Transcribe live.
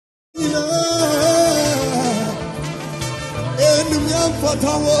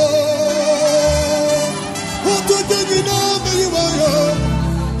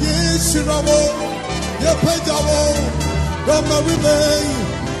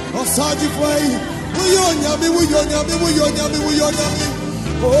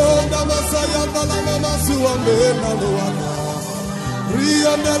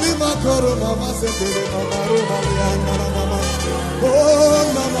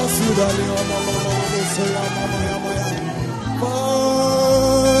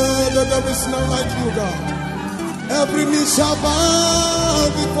Father, there is none like you, God. Every knee shall bow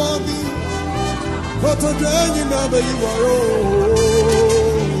before thee. For today you know that you are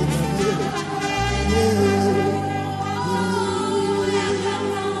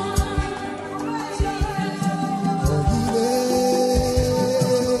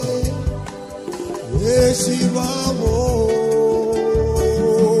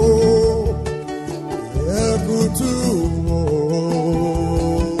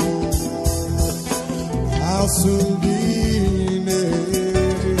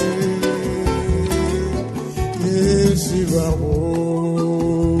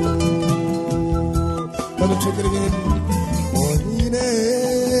Let me take it again.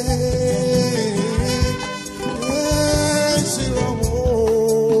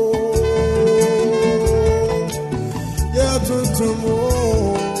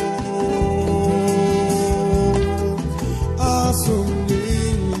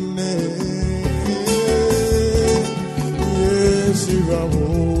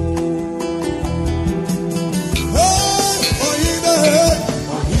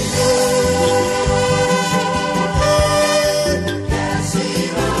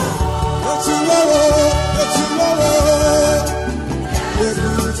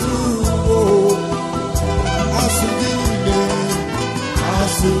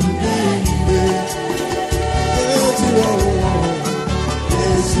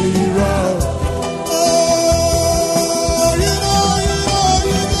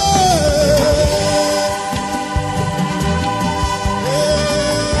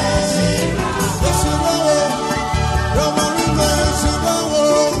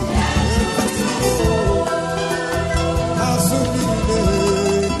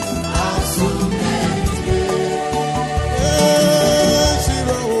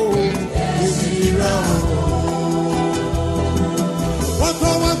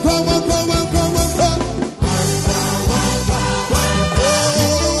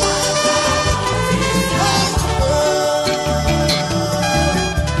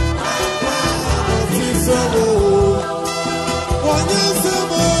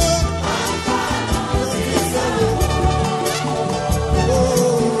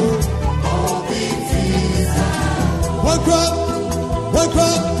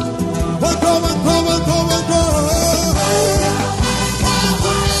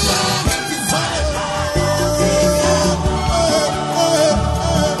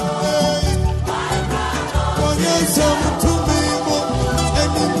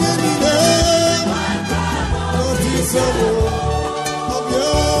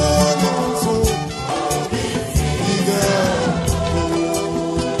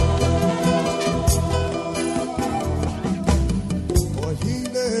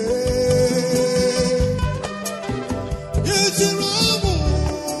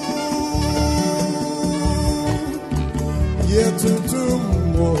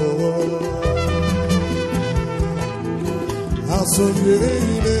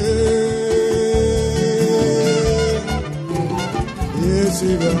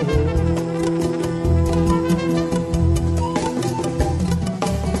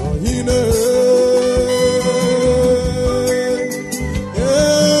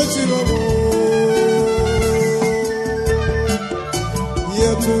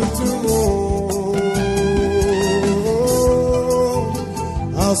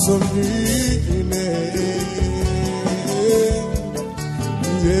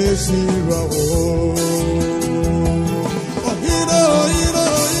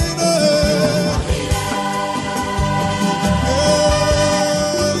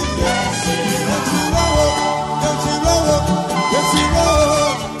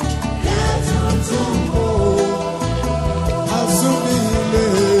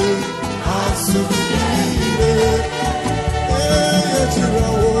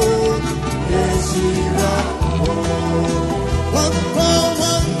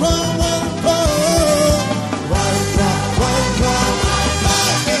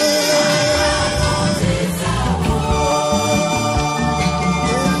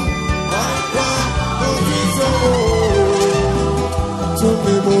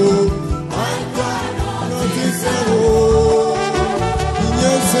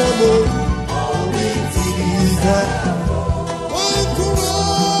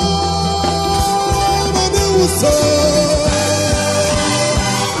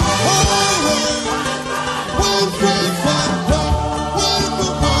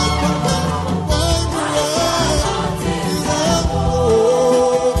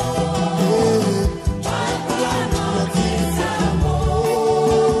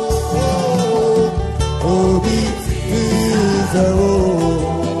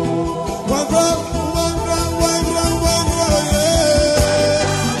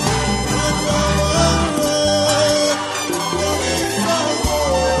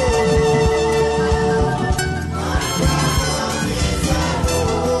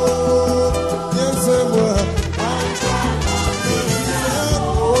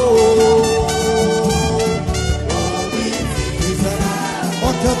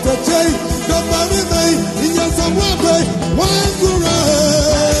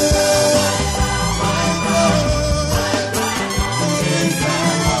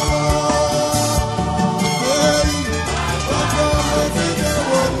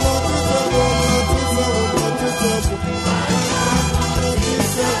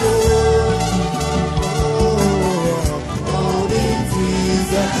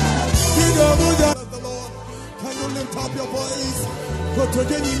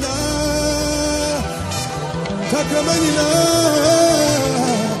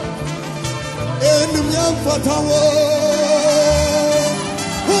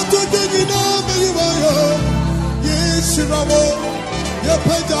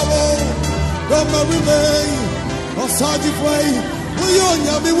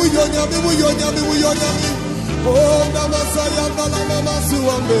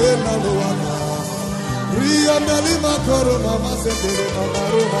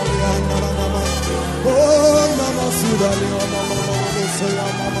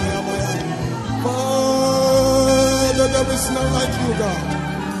 Father, there is none like you, God.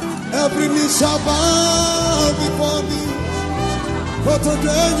 Every knee shall bow before thee. For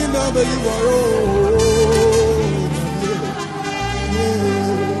today you know that you are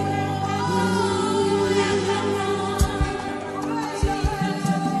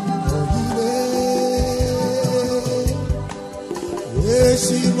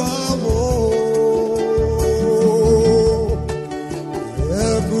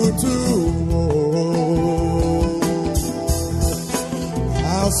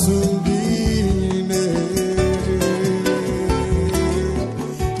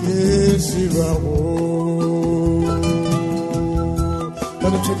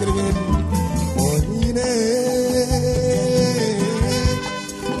Let me check it again.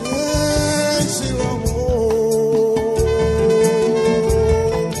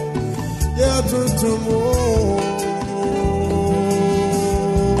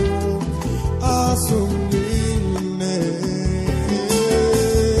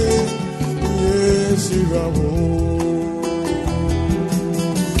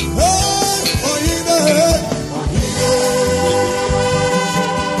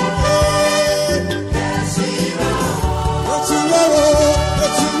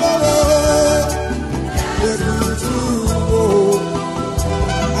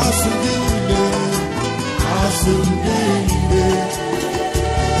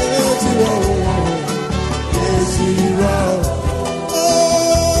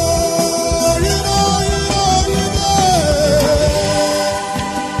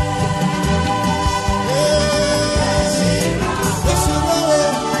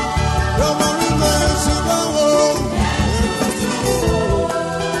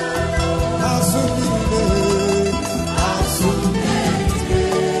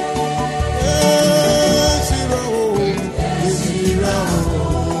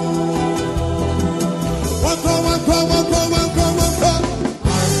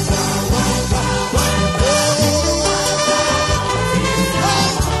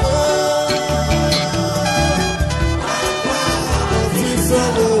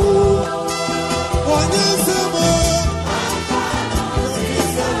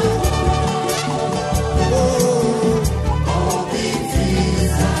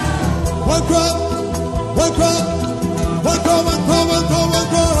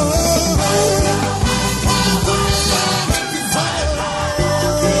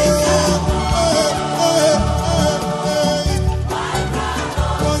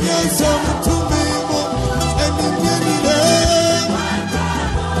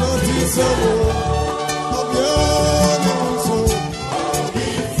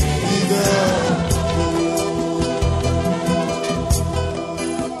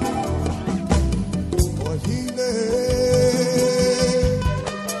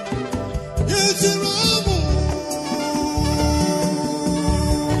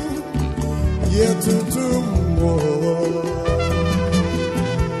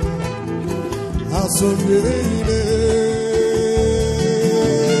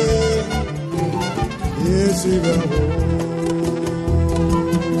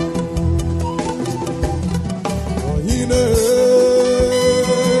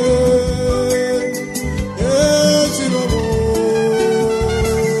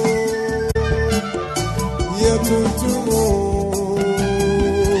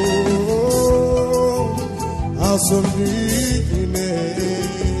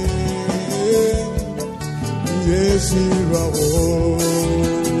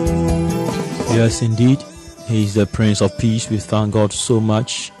 Yes, indeed. He is the Prince of Peace. We thank God so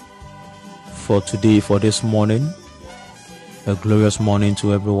much for today, for this morning. A glorious morning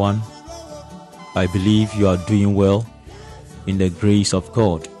to everyone. I believe you are doing well in the grace of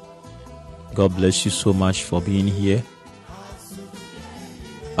God. God bless you so much for being here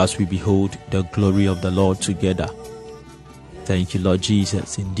as we behold the glory of the Lord together. Thank you, Lord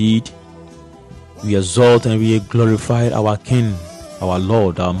Jesus. Indeed, we exalt and we glorify our King, our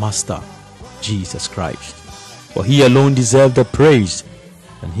Lord, our Master, Jesus Christ. For He alone deserves the praise,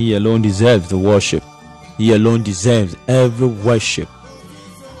 and He alone deserves the worship. He alone deserves every worship.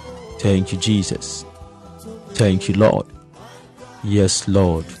 Thank you, Jesus. Thank you, Lord. Yes,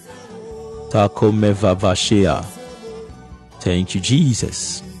 Lord. Takome vavashea. Thank you,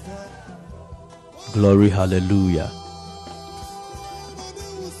 Jesus. Glory, hallelujah.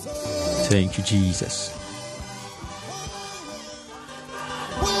 Thank you, Jesus.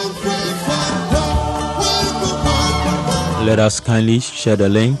 Let us kindly share the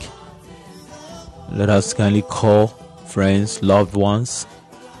link. Let us kindly call friends, loved ones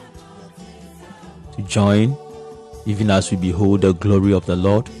to join, even as we behold the glory of the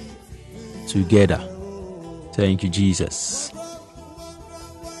Lord together. Thank you, Jesus.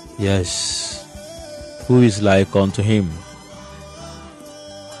 Yes. Who is like unto Him?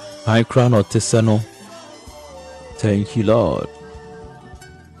 I crown or Tesano. Thank you, Lord.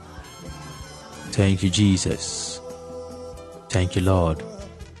 Thank you, Jesus. Thank you, Lord.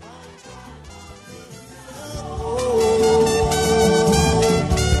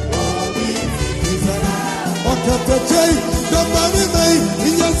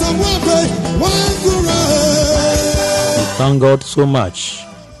 Thank God so much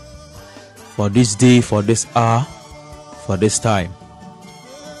for this day, for this hour, for this time,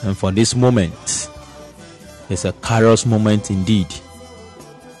 and for this moment. It's a kairos moment indeed.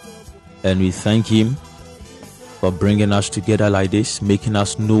 And we thank Him for bringing us together like this, making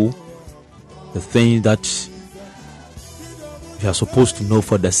us know the things that we are supposed to know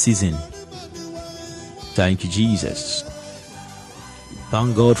for the season. Thank you, Jesus.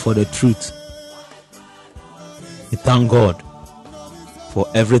 Thank God for the truth. We thank God for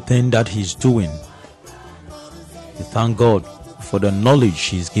everything that He's doing. We thank God for the knowledge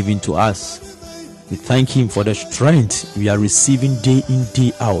He's giving to us. We thank Him for the strength we are receiving day in,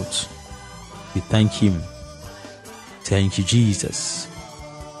 day out. We thank Him. Thank you, Jesus.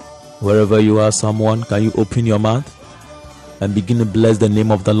 Wherever you are, someone, can you open your mouth and begin to bless the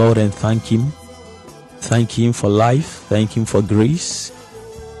name of the Lord and thank Him? Thank Him for life. Thank Him for grace.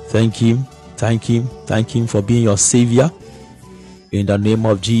 Thank Him. Thank Him. Thank Him for being your Savior. In the name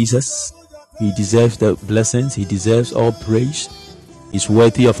of Jesus, He deserves the blessings. He deserves all praise. He's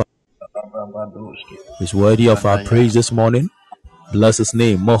worthy of our praise this morning. Bless His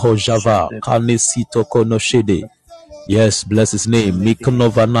name. Moho Java Kane Sito Kono Shede. Yes, bless His name.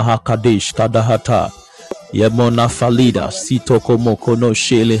 Mikonova Naha Kadesh Kadahata. Yemona Falida Sito Komo Kono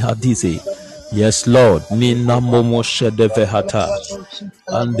Shele Hadize. Yes, Lord. Nina Momo Shedeve Hata.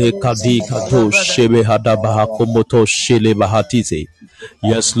 Ande Kadi Kato Shebe Hada Bahakomoto Shele Bahatize.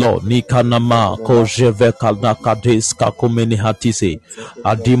 Yes, Lord. Nikanama Kojeve Kalnakades Kakomeni Hatise.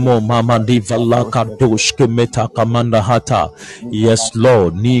 Adimo Mama Divala Kadosh Kemeta Kamanda Hata. Yes,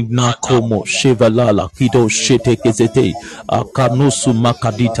 Lord. Nigna Komo Shevalala Kido Shete Kezete. Akanusu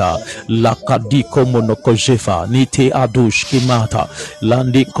Makadita. Lakadi Komo no Kojefa. Nite Adush Kimata.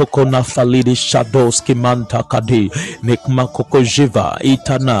 Landi Kokona Falidi Shadows Kimanta Kadi. Nekma Kokojeva.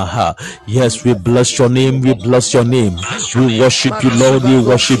 Itanaha. Yes, we bless your name. We bless your name. We worship you, Lord. We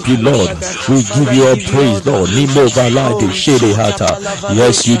worship you, Lord. We give you all praise, Lord. Nimo Valade Shede Hata.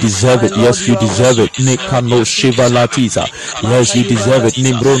 Yes, you deserve it. Yes, you deserve it. Nekano Shiva Latisa. Yes, you deserve it.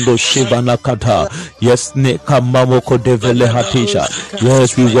 Nimbrondo Shiva Nakata. Yes, Nekamamoko Devele Hatisha.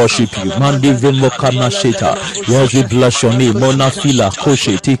 Yes, we worship you. Mandi Vemokana Sheta. Yes, we bless your name. Monafila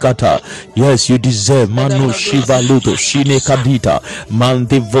Koshe Tikata. Yes, you deserve Manu Shiva Luto Shine Kadita.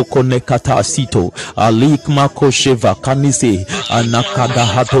 Mandi Vokone Kata Sito. Alik Mako Shiva Kanise. Anakada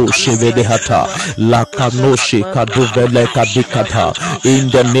Hato Shevede Hata. Lakanoshe Kaduvele Kadikata. In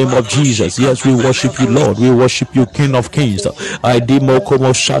the name of Jesus. Yes, we worship you, Lord. We worship you, King of Kings.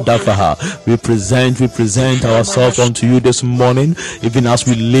 Aidimokomo Shadafaha. We present ourselves unto you this morning. Even as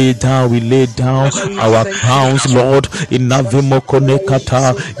we lay down our crowns, Lord. In Navimokone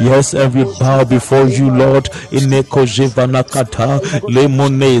Kata. Yes, and we bow before you, Lord. In Nekojevanakata.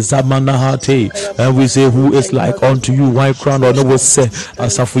 Lemone Zamanahate. And we say, who is like unto you? Why crown or no se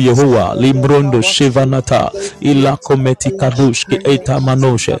asafu Yehowa limbrondo shivanata ila kometi kadushki eta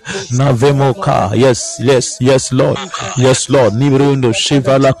manoshe navemoka. Yes Lord, yes Lord, nibrundo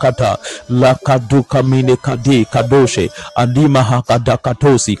shivala kata la kaduka mine kadi kadoshe adima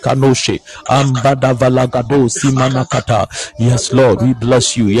hakadakatosi kanoshe ambada valagado simanakata. Yes Lord, we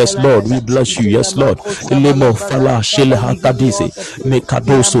bless you. Yes Lord, we bless you. Yes Lord, ilemo fala shile hakadise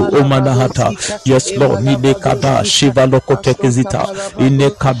mekadoso omanahata. Yes Lord, nide kada shiva lokotekezita ine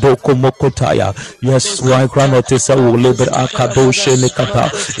kadoko mokotaya. Yes, why granotesa will live akadoshe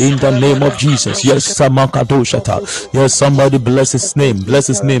nekata in the name of Jesus. Yes, samakadoshata. Yes, somebody bless his name, bless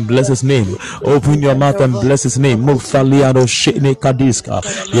his name, bless his name. Open your mouth and bless his name. Mufaliano shene kadiska.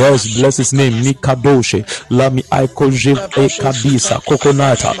 Yes, bless his name. Nikadoshe lami aiko jev ekadisa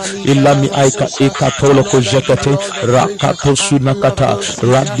kokonata ilami aika ekatolo kojekate rakato sunakata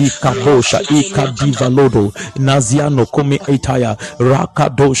radika bosha ikadiva lodo naziano kome etaya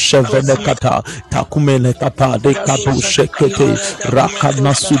rakadoshe venekata takumene kapa de kadoshe kete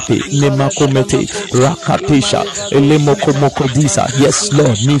rakanasute nemakomete rakatesha elemokomokodisa. Yes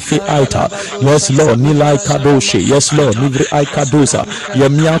Lord, nife aita. Yes Lord, nilai kadoshe. Yes Lord, nivre aikadosa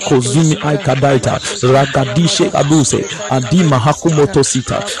yemiako zumi aikadaita ragadishe abuse adima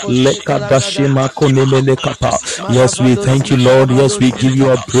hakumotosita lekadashema konemene kapa. Yes, we thank you Lord. Yes, we give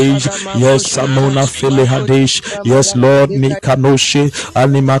you a praise. Yes, samona fele hadesh. Yes Lord, nikanoshe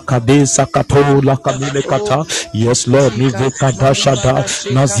anima kadesa katola kamine kata. Yes Lord, nive kadashada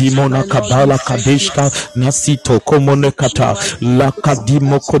nazimona kabala kadeshka nasito komone kata la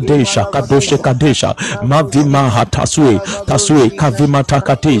kadimo kodesha kadoshe kadesha mavima tasue kavima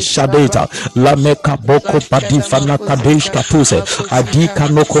takate shadeta la meka boko padifana kadesh katuse adika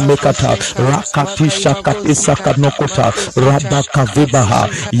noko mekata rakatisha katisa kanokota rada kavibaha.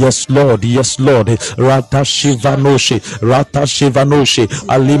 Yes Lord, yes Lord, rata shivanoshe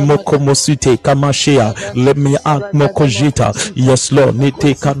alimo komosite kamashea lemi akmokojita. Yes Lord,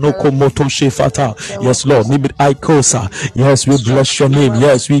 nite kanoko moto shefata. Yes Lord, nibit aikosa. Yes, we bless your name.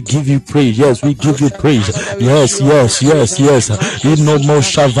 Yes, we give you praise. Yes, we give you praise. Yes. Ino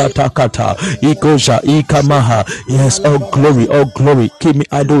moshavata kata ikoja ikamaha. Yes, all glory. Kimi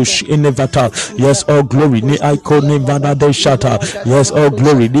adosh inevata. Yes, all glory. Ni icon vana de shata. Yes, all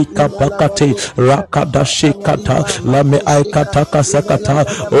glory. Ni kapakate rakadashe kata lame aikata kasakata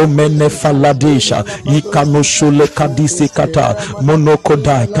omene faladesha ikanoshule kadise kata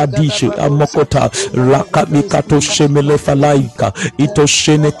monokodai kadishu amokota rakabikato shemele falaika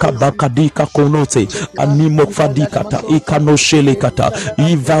itoshene kabakadika konote animo fadikata ikanoshele kata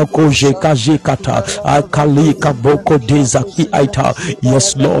iva koje kaje kata akalika boko deza ki aita.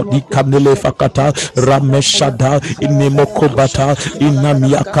 Yes Lord, ikamele fakata rameshada inimokobata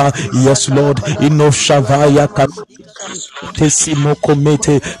inamiaka. Yes Lord, inoshavaya tesimo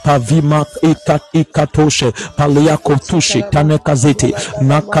komete pavima ikatoshe paliako tushe tanekazete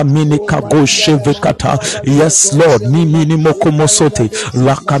nakamini kagoshe vekata. Yes Lord, mimi mokomosote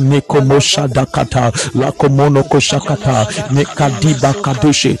lakameko moshadakata lakomono koshakata nekadiba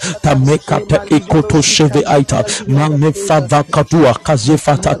kadoshe tamekata ekotoshe ve aita manefava kadua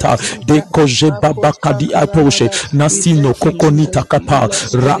kajefatata dekoje babakadi atoshe nasino kokonita kapa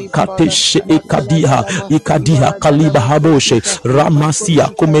rakateshe ikadiha kaliba haboshe ramasia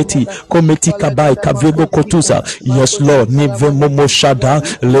kometi kabai kavego kotusa. Yes Lord, nivemo moshada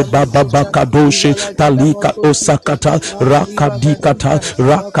le baba kadoshe talika osakata rakadikata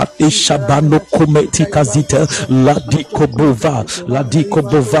rakatesha bano kometi kazita ladiko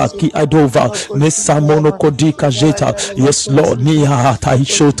bova ki adova nesamono kodika jeta. Yes Lord, ni hata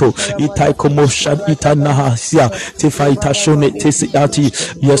hishoto itaikomosha itanahasia tefaita shone tesiati.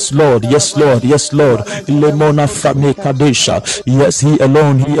 Yes Lord, lemona fame kadesha. Yes, he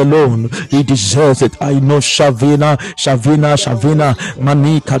alone he deserves it. I know shavina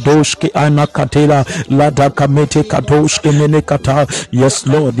mani kadoshke anakatela lada kamete kadoshke menekata. Yes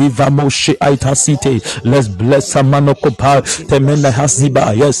Lord, ivamoshe aitasite. Let's bless samanokopa temena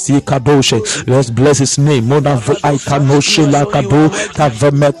hasiba. Yes, he kadoshe. Let's bless his name. Mona aikanoshe la kado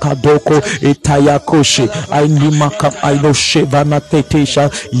kaveme kadoko itayakoshe ainimaka ainoshe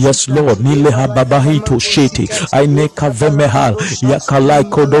vanaketesha. Yes Lord, nile hababahito shete aineka vemehal yakalai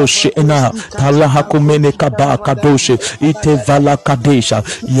kodoshe ena talaha kumene kaba kadoshe ite vala kadesha.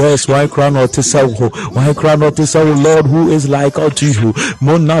 Yes, why crown not to say, Lord, who is like unto you?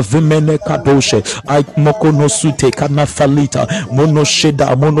 Mona vimene kadoshe I mokono sute kana falita mono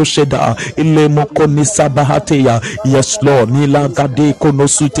sheda ile mokoni sabahateya. Yes Lord, nila gade kono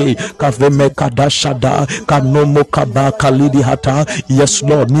sute kaveme kadashada kanomo kaba kalidi hata. Yes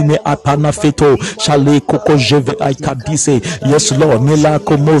Lord, nine apana feto shale koko jeve aikada kadise. Yes, Lord. Nila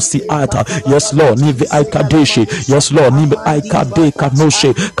komosi ata. Yes, Lord. Nive aikadeshi. Yes, Lord. Nive aikade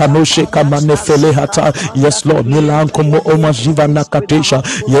kanoshe. Kanoshe kamanefele hata. Yes, Lord. Nila ankomo oma jiva nakatesha.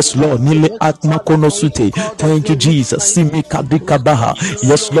 Yes, Lord. Nile atma konosute. Thank you, Jesus. Simi kadika baha.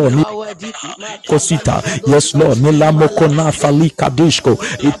 Yes, Lord. Kosita. Yes, Lord. Nilamokona fali kadishko.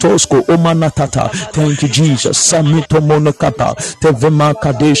 Itosko omanatata. Thank you, Jesus. Samito monokata. Tevema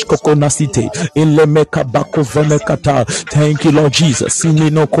kadesh kokonasite. Ilemeka bako venekata. Thank you, Lord Jesus.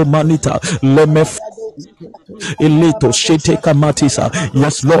 Simino komanita. Leme Elito shete kamatisa.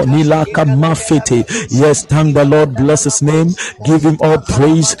 Yes, Lord. Nila kamafete. Yes, thank the Lord. Bless his name. Give him all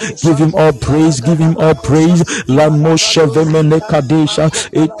praise. Give him all praise. Give him all praise. La moshe vemene kadesha.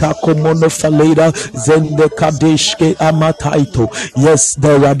 Eta komono faleda. Zende kadeshke amataito. Yes,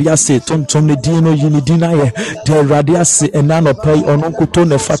 the radiase. Tonton dino yinidina ye. The radiase enano pay onunkuto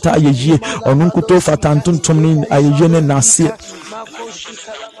ne fata ye. Onunkuto fata antuntumni ayene nasi.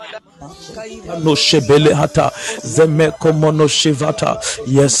 No shebele hata zeme komono shivata.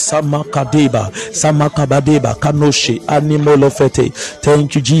 Yes, samakabadeba kanoshe animal ofete.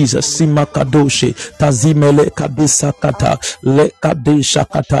 Thank you, Jesus. Simakadoshe tazimele kadisa kata le kadesha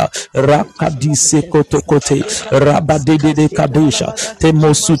kata rakadise kotokote rabadede kadesha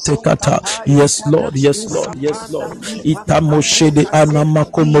temosute kata. Yes, Lord. Yes, Lord. Yes, Lord. Itamoshede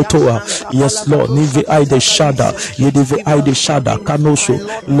anamakomotoa. Yes, Lord. Nive aide shada yedive aide shada kanosho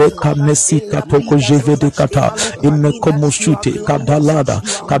le kanesi katoko jevede kata inne komoshute kadalada.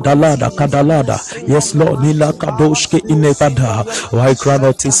 Yes, Lord. Nila kadoshke inevada. Why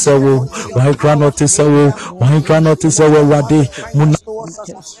granot isewo? Why granot isewo? Why granot isewo wade muna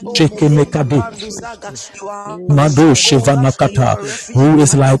cheke mekade. Mado Shivanakata. Who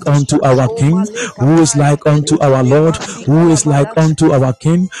is like unto our King? Who is like unto our Lord? Who is like unto our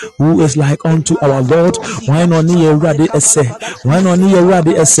King? Who is like unto our Lord? Why not near Radi Esse? Why not near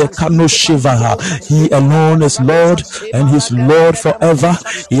Radi Esse? Kano Shivaha. He alone is Lord, and He's Lord forever.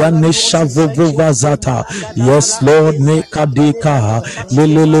 Yanesha Vovazata. Yes, Lord. Nekadeka.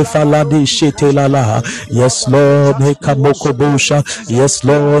 Lelele Faladi Shetelala. Yes, Lord. Nekamokobosha. Yes,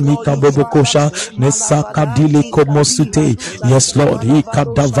 Lord. Nikabobokosha. Nesakadili komosute. Yes, Lord.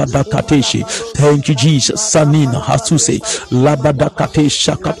 Ikadavadakateshi. Thank you, Jesus. Sanina Hasuse.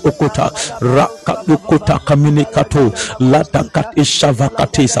 Labadakatesha okota. Rakatokota communicato. Latakat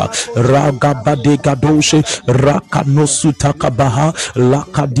ishavakatesa. Ragabadegadoshe. Rakanosuta kabaha.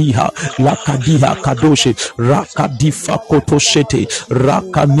 Lakadiha kadoshe. Rakadifa kotoshete.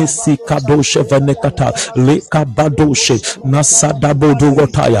 Rakanesi kadoshe venekata. Lekabadoshe.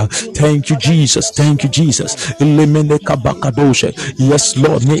 Nasadabodogotaya. Thank you, Jesus. Thank you, Jesus. Elemene kabakadoshe. Yes,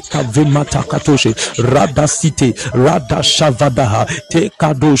 Lord. Neka vimata katoshe. Rada site. Rada shavadaha.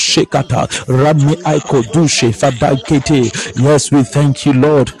 Tekadoshe kata. Rami aiko dushe fadaikete. Yes, we thank you,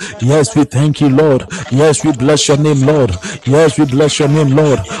 Lord. Yes, we thank you, Lord. Yes, we bless your name, Lord. Yes, we bless your name,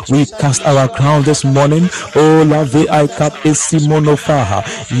 Lord. We cast our crown this morning. Oh, la ve aikap esimonofaha.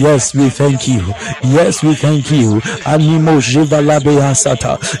 Yes, we thank you. Yes, we thank you. Animo jivalabe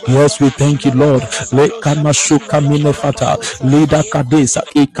hasata. Yes, we thank you, Lord. Le kamashuka minefata. Lida kadesa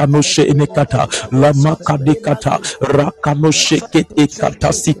ikanoshe inekata. Lama kadekata. Rakanoshe ket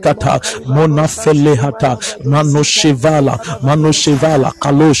ekata sikata. Mona felehata. Manoshevala.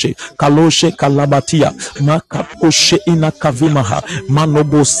 Kaloshe kalabatia. Makakoshe inakavimaha.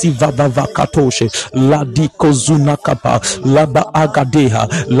 Manobo sivavavakatoshe. Ladiko zunakapa. Laba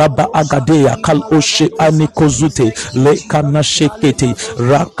agadea. Kaloshe anikozute. Le kanashekete.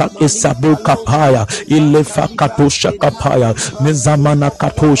 Raka esabu kapaya. Ilefa katosha kapaya. Mezamana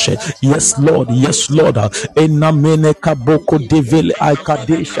katoshe. Yes, Lord. Yes, Lord. Enamene kaboko devele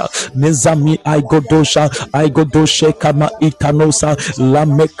aikadesha. Mezami aigodoshe kama itanosa.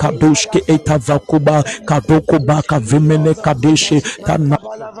 Lame kadoshke etavakuba. Kadokuba kavimene kadeshe. Tana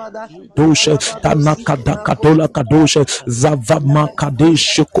doshe. Tana kadakadola kadoshe. Zavama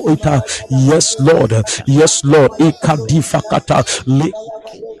kadeshe koita. Yes, Lord. Yes, Lord. Ikadifakata.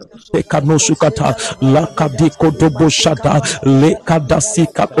 Ekanosukata lakadiko doboshada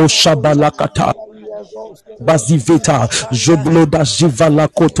lekadasika oshabalakata baziveta jobloda jivala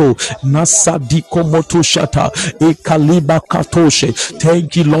koto nasadiko motoshata ekaliba katoshe.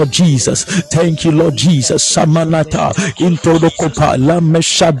 Thank you, Lord Jesus. Thank you, Lord Jesus. Samanata introdokopa la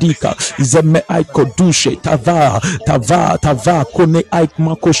meshadika zeme aiko dushe tava kone aik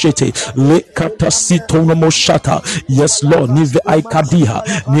makoshete lekata sitono moshata. Yes, Lord. Nive aikadiha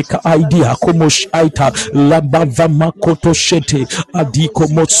nika idea komosh aita labava makoto shete adiko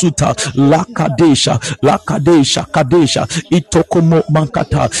motsuta lakadesha kadesha la kadesha kadesha itokomo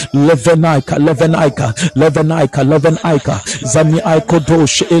mankata levenaika zami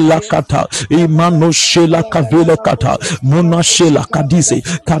aikodosh elakata imano shela kavele kata mona shela kadise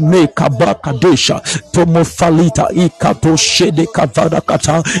kame kaba kadesha tomofalita ikato shede kavada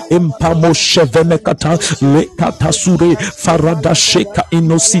kata impamo shevene kata le kata sure farada sheka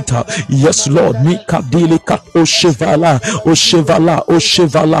inosita. Yes Lord, mikadile kat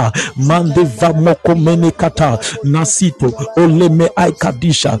oshevala mande vamoko menekata nasito oleme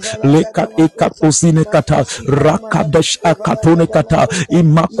aikadisha leka ekat osine kata rakadesh akatone kata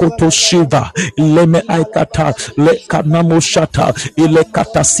imakoto shiva leme aikata leka namoshata ile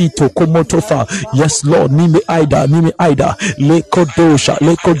kata sito komotofa. Yes Lord, nime aida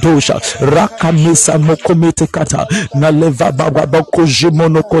lekodosha rakamesa mokomete kata na leva baba boko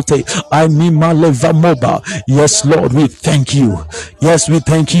jimonokote anima leva moba. Yes Lord, we thank you. Yes, we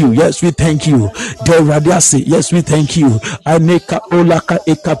thank you. Yes, we thank you. Deradiasi. Yes, we thank you. Aneka olaka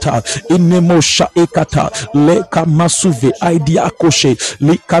ekata inemosha ekata leka masuve idea koshe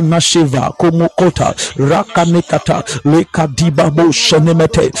leka nasheva komokota raka nekata leka dibabo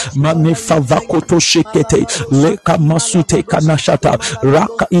shenemete manefava koto shekete leka masute kanashata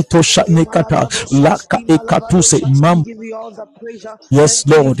raka itosha nekata laka ekatuse mam. Yes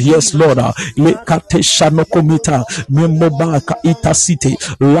Lord, lekate shanokomita memobaka itasite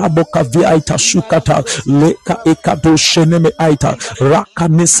laboka viaita shukata leka ekado sheneme aita raka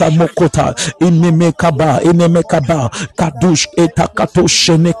nesa mokota inemekaba kadush etakato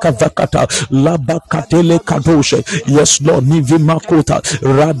sheneka vakata labakatele kadoshe. Yes Lord, nivimakota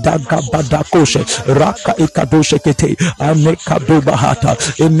radagabadakoshe raka ekadoshe kete anekadobahata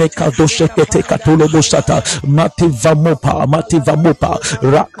enekadoshe kete katolobosata mativamopa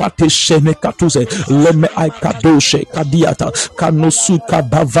rakate shene katuze leme aikadoshe kadiata kanosuka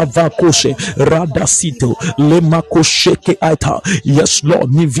bavava koshe radasito lema kosheke aita. Yes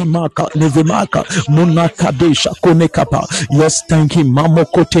Lord, nivimaka munakadesha konekapa. Yes, thank him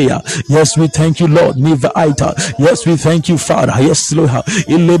mamokotea. Yes, we thank you Lord, niva aita. Yes, we thank you Father. Yes Lord,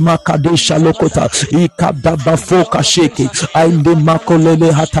 ilema kadesha lokota ikadaba foka sheke ainde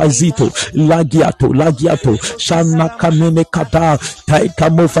makolele hatazito lagiato shana kamene kada taika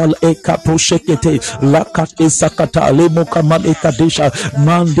mofal ekato shekete lakat esakata lemo kamal ekadesha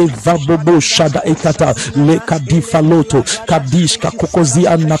mande vabobo shada ekata lekadifaloto kadishka kokozi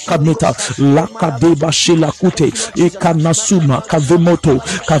anna kameta lakadeba shilakute ekanasuma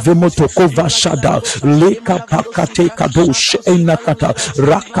kavemoto kova shada leka pakate kadosh enakata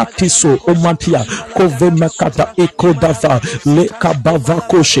rakatiso omantia kovemakata ekodava leka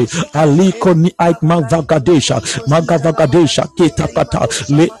bavakoshe aliko ni aik magavagadesha ketakata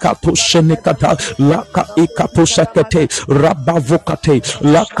lekato shenekata laka ekato shakete rabavokate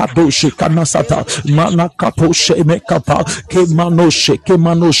lakadoshe kanasata manakato shemekapa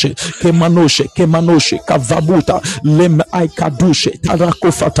kemanoshe kavabuta lem aikadushe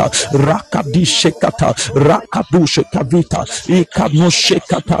tarakofata rakadishe kata rakadushe kavita ikanoshe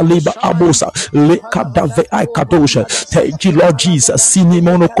kata liba abosa lekadave aikadoshe. Thank you Lord Jesus.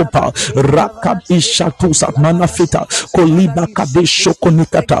 Sinimonokopa rakad ishatusa manafita koliba kadesho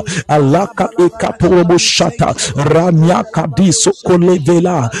konikata alaka ekatorobo shata ranya kadiso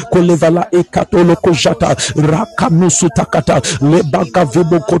kolevala ekatolo kojata rakanusu takata lebaga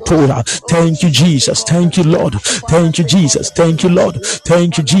vibo kotora. Thank you Jesus. Thank you Lord. Thank you Jesus. Thank you Lord.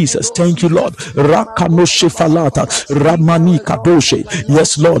 Thank you Jesus. Thank you Lord. Rakanoshe falata ramani kadoshe.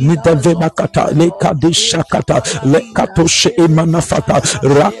 Yes Lord, nidavebakata lekadeshakata lekatoshe emanafata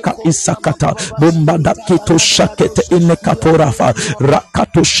raka isakata bombada kito shakete inekatorafa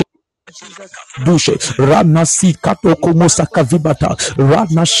rakatoshe dushe rana si kato komosa kavibata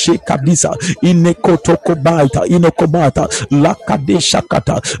rana shekabisa inokobata lakadesha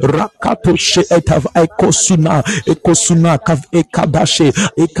kata rakato she etav ekosuna kav ekadashe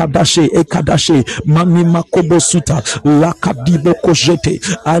mani makobosuta lakadibo kojete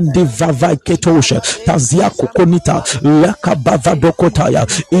andi vava ketoshe taziako konita lakabava dokotaya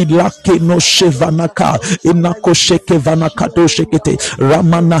ilake no shevanaka inakosheke vanakadoshe kete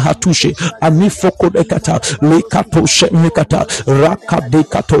ramana hatushe anifoko ekata lekato shemekata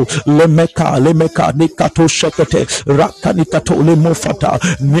rakadekato lemeka nekato shekete rakanikato lemofata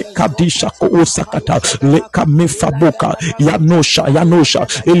nekadisha ko osakata lekamefaboka yanosha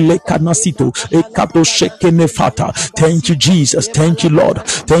elekanasito ekato shekenefata. Thank you Jesus. Thank you Lord.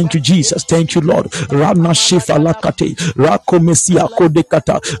 Thank you Jesus. Thank you Lord. Rana shifa lakate rakomesia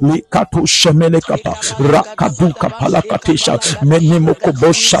kodekata lekato shemenekapa rakaduka palakatesha menemoko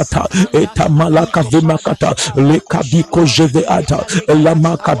boshata ata eta malaka vemakata lekadiko jeve ata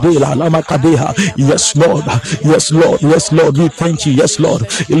lama kadela lama kadeha. Yes Lord, yes Lord, yes Lord, we thank you. Yes Lord,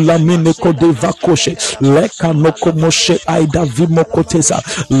 ilamine kodeva koshe leka noko moshe aida vimokotesa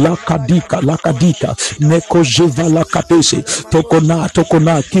lakadika neko jeva lakateshe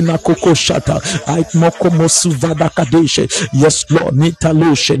tokona kina koko shata moko mosuvada kadeshe. Yes Lord,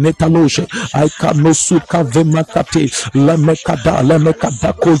 netaloshe aikanosuka vemakate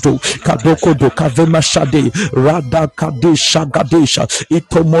lemekada kodo kadokodo kavema shade rada kadesha gadesha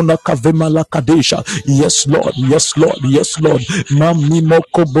itomona kavema lakadesha. Yes Lord, yes Lord, yes Lord. Mami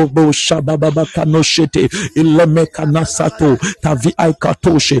moko bobo shababa kanoshete ilemekana sato tavi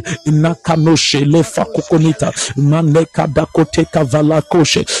aikatoshe inakanoshe lefa kokonita maneka dakote kavala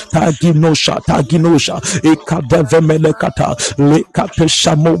koshe taginosha ikadevemelekata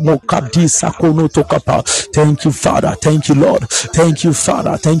lekatesha mokadisa konotokapa. Thank you Father, thank you Lord, thank you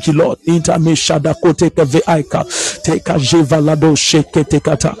Father, thank you Lord. Intameshada kote kave aika teka jevalado sheke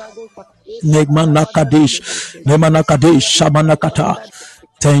tekata Nemanakadesh, Shamanakata.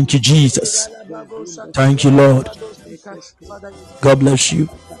 Thank you, Jesus. Thank you, Lord. God bless you.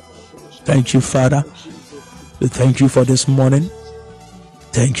 Thank you, Father. We thank you for this morning.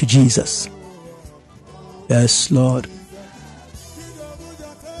 Thank you, Jesus. Yes, Lord.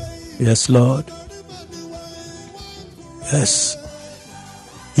 Yes, Lord. Yes.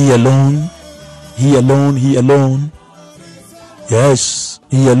 He alone. He alone. He alone. Yes.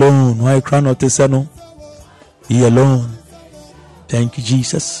 He alone. Why cry not to say no? He alone. Thank you,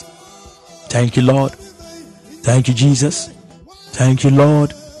 Jesus. Thank you, Lord. Thank you, Jesus. Thank you,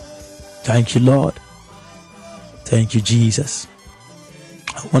 Lord. Thank you, Lord. Thank you, Jesus.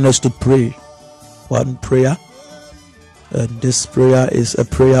 I want us to pray one prayer. And this prayer is a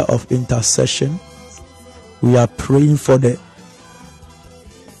prayer of intercession. We are praying for the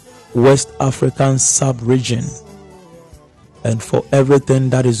West African sub-region and for everything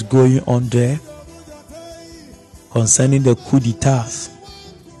that is going on there concerning the coup d'etats.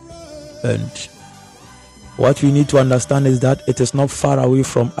 And what we need to understand is that it is not far away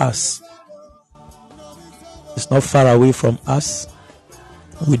from us. It's not far away from us.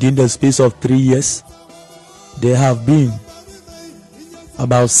 Within the space of 3 years, there have been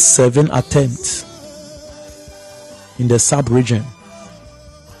about 7 attempts in the sub-region,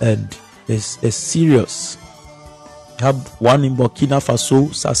 and it's serious. We have one in Burkina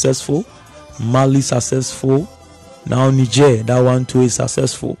Faso successful, Mali successful, now Niger, that one too is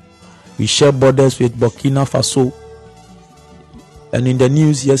successful. We share borders with Burkina Faso, and in the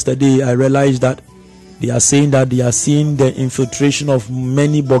news yesterday I realized that they are saying that they are seeing the infiltration of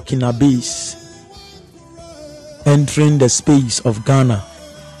many Burkinabés entering the space of Ghana.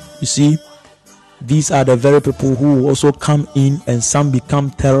 You see, these are the very people who also come in, and some become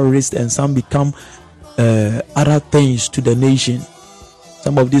terrorists and some become other things to the nation.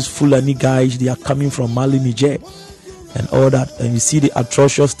 Some of these Fulani guys, they are coming from Mali, Niger and all that, and you see the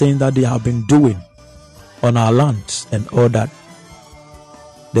atrocious things that they have been doing on our land and all that.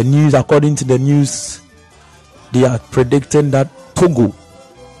 The news, according to the news, they are predicting that Togo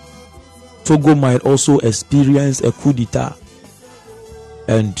might also experience a coup d'etat.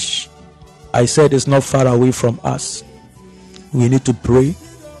 And I said it's not far away from us. We need to pray,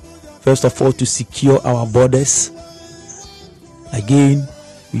 first of all, to secure our borders. Again,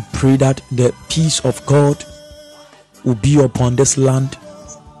 we pray that the peace of God will be upon this land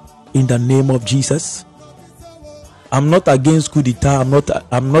in the name of Jesus. I'm not against coup d'etat.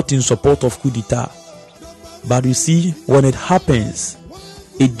 I'm not in support of coup d'etat. But you see, when it happens,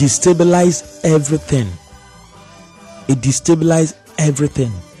 it destabilizes everything. It destabilizes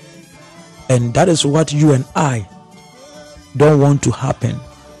everything. And that is what you and I don't want to happen.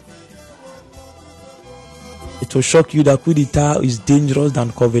 It will shock you that coup d'etat is dangerous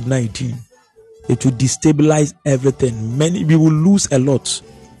than COVID-19. It will destabilize everything. We will lose a lot.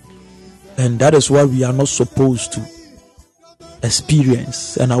 And that is what we are not supposed to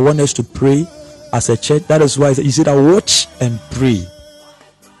experience. And I want us to pray as a church. That is why you said, watch and pray.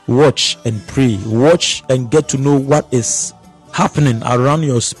 Watch and pray. Watch and get to know what is happening around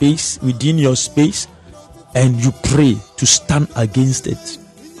your space, within your space, and you pray to stand against it.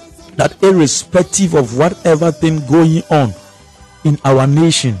 That irrespective of whatever thing going on in our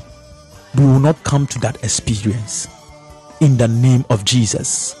nation, we will not come to that experience. In the name of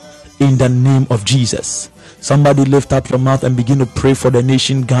Jesus. In the name of Jesus. Somebody lift up your mouth and begin to pray for the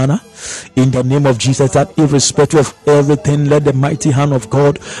nation Ghana in the name of Jesus, that irrespective of everything, let the mighty hand of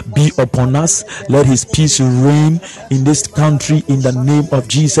God be upon us. Let his peace reign in this country in the name of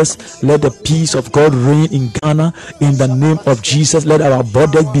Jesus. Let the peace of God reign in Ghana in the name of Jesus. Let our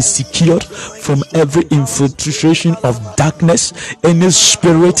borders be secured from every infiltration of darkness, any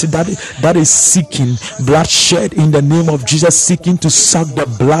spirit that is seeking bloodshed in the name of Jesus, seeking to suck the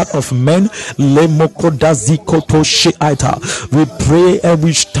blood of men. We pray and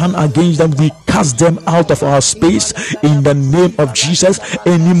we stand against them. We cast them out of our space in the name of Jesus.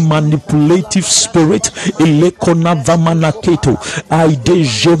 Any manipulative spirit, elekona vamanaketo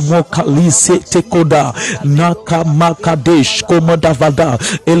aideje mokalise tekoda nakamakadesh komodavada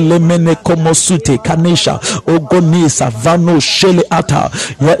elemene komosute kanesha ogonesa vano shele ata.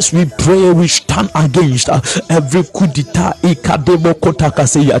 Yes, we pray, we stand against every kudita ikademo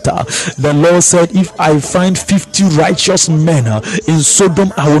kotakaseyata. The Lord said, if I find 50 righteous men in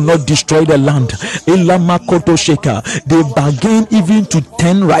Sodom, I will not destroy the land. They bargain even to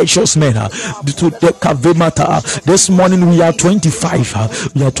 10 righteous men to the Kavemata. This morning we are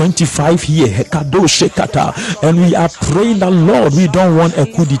 25. We are 25 here. And we are praying that, Lord, we don't want a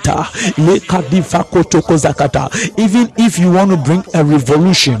coup d'etat. Even if you want to bring a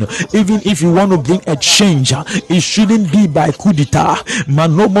revolution, even if you want to bring a change, it shouldn't be by coup d'etat.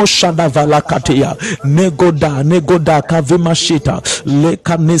 Manomo shadavala kateya negoda kavema shita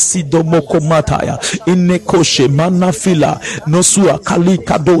lekanesi domoko mataya inekoshe manafila nosua kali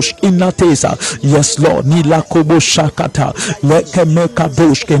kadosh inatesa. Yes, Lord, nila kobo shakata lekeme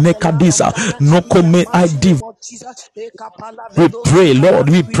kadosh kenekadisa nokome aidiv. We pray, Lord.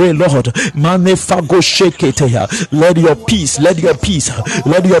 Manefago sheketeya. Let your peace, let your peace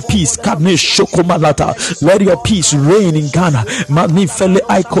Kanesh shokomalata. Let your peace reign in Ghana. Manifele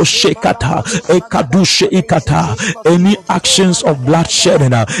aiko shekata ekadushe ikata. Any actions of bloodshed,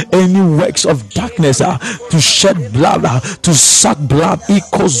 any works of darkness to shed blood, to suck blood,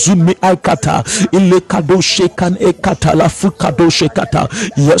 ikozumi aikata ilekadoshe kan ekata la fukadoshe kata.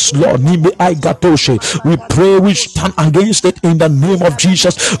 Yes, Lord, nibe aigatoshe. We pray, we stand against it in the name of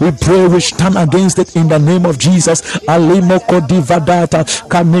Jesus. We pray, we stand against it in the name of Jesus. Alimoko divadata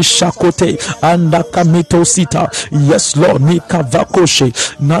kaneshakote anda kamito sita. Yes, Lord, nikavakoshe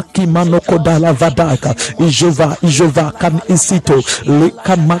nakimanoko dala vadaka ijova kan isito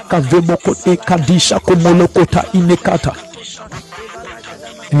lekamaka vemoko ekadisha komolokota inekata.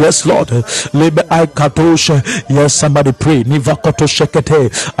 Yes, Lord. Lebe ai katoshe. Yes, somebody pray. Nivakoto shekete.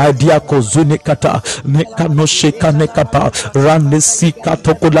 Aidiako zunikata. Nekano sheka nekapa. Rande sika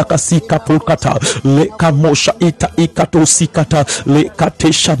tokolaka sika pulkata. Leka mosha ita ikato sikata.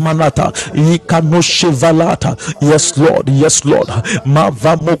 Lekate shamanata. Ikano shevalata. Yes, Lord. Yes, Lord.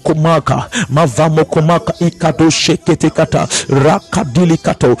 Mavamokomaka ikato shekete kata.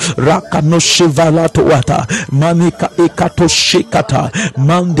 Rakadilikato. Rakano shevalato wata. Manika ikato shekata.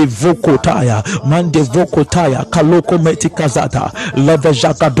 Mande vokotaya kaloko metikazata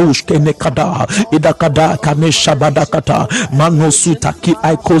levejagadush kenekada idakada kanesha badakata manosuta ki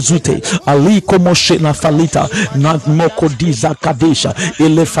aikozute aliko moshe na falita nadmoko diza kadesha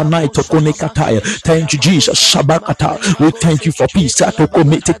elefanaito konekataya. Thank you, Jesus. Shabakata. We thank you for peace. Atoko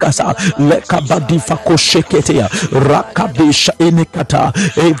metikasa lekabadi fakosheketea rakadesha enekata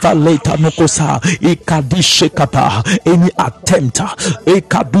evaleta nokosa ikadishe kapa. Any attempt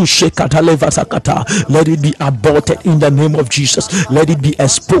let it be aborted in the name of Jesus. Let it be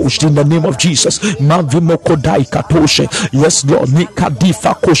exposed in the name of Jesus. Mavimokodai katoshe. Yes, Lord.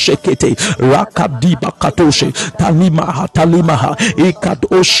 Nikadifa koshekete rakadiba katoshe talimaha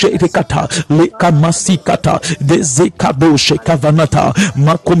ikadoshe rekata lekamasikata dezekadoshe kavanata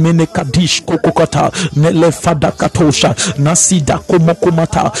makomene kadish kokokata nelefada katosha nasida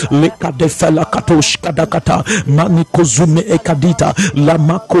komokomata lekadefela katosh kadakata manikozume ekadita la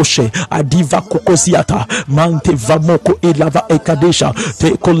makoshe adiva kokosiata mante vamoko ilava ekadesha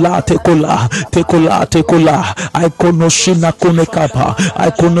tekola aikonoshina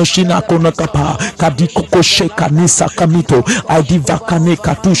konekapa kadikokoshe kanisa kamito adiva kane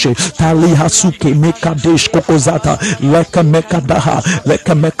katushe talihasuke mekadesh kokozata leka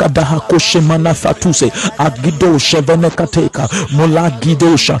mekadaha koshe manafatuse agidoshe venekateka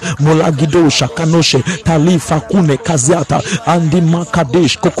molagidosha kanoshe talifa kune kaziata andi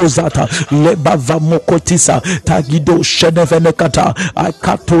Kadesh Kokozata Lebava Mokotisa Tagido Shenevenekata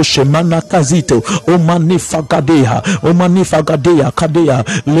Akato Shemana Kazito Omanifagadeha Kadea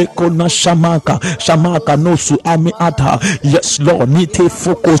Lekona Shamaka Nosu Amiata. Yes, Lord, Nite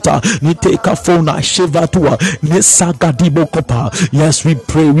Fokota, Nite Kafona, Shevatua, Nesagadibo Kopa. Yes, we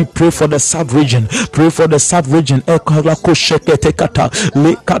pray for the South region. Pray for the South region. Ekarako Sheke Tekata,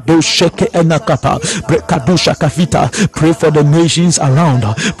 Lekado Sheke Enakapa, Brekadusha Kafita. Pray for the nations around.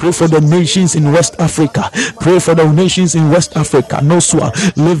 Pray for the nations in West Africa. Pray for the nations in West Africa. Nosua,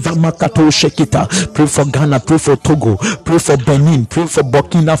 Levamakato Shekita. Pray for Ghana. Pray for Togo. Pray for Benin. Pray for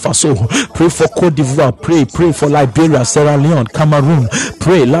Burkina Faso. Pray for Cote d'Ivoire. Pray for Liberia, Sierra Leone, Cameroon.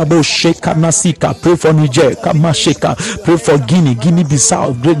 Pray Labo Sheka Nasika. Pray for Niger, Kamasheka. Pray for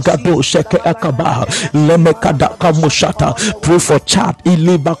Guinea-Bissau, Gregado Sheke Akaba, Lemekada Kamoshata. Pray for Chad,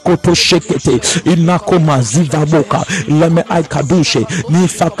 Ilibakoto Shekete, Inakoma Zivaboka, Leme Aikadushe,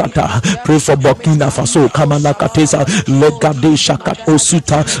 Nifakata. Pray for Burkina Faso, Kamanakatesa, Legade Shakat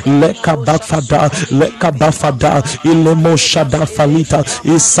Osuta, Lekabafada, Ilemo Shada Falita,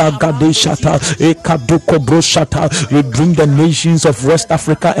 Isagade Shata, Ekaduko Broshata. We bring the nations of West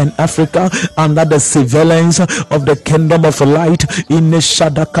Africa and Africa under the surveillance of the kingdom of light.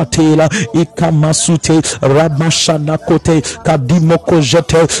 Ineshada Katela, Ikamasute, Ramashana Kote, Kadimoko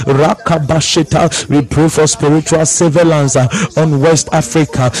Jete, Rakabasheta. We pray for spiritual surveillance on West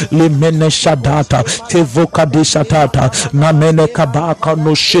Africa. Limene Shadata, Tevoka de Shatata, Namene Kabaka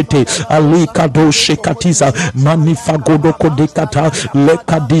no Shete, Alika do Shekatiza, Manifagodo Kodekata,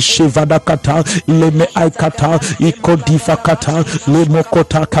 Lekadishevadakata, Leme Aikata, Ikodifakata,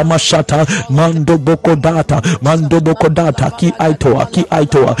 Lemokota Kamashata, Mando Bokodata, Ki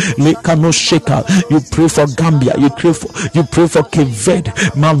Aitoa, Lekano Sheka. You pray for Gambia, you pray for Keved,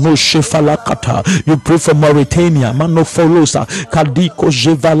 Mano Shefalakata, you pray for Mauritania, Mano Folosa, Kadiko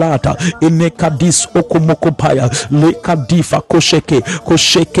Jevalata, Inekadis Okomokopaya, Lekadifa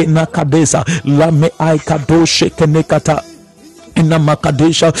Kosheke Nakadesa, Lame Aikado Sheke Nekata. Ina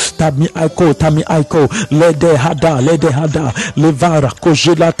Makadesha, Tami Aiko, Lede Hada, Levara,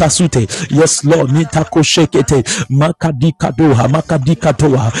 Kojela Tasute. Yes, Lord, Nita Koshekete, Makadikatoa,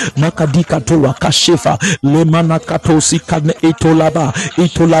 Kashefa, Lemana Katosi Kane Itolaba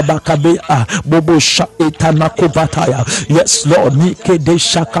Kabea, Bobo Sha Etanakobataya. Yes, Lord, Nike de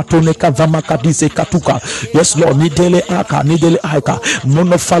Shakatoneka Vamakadise Katuka. Yes, Lord, Nidele Aka,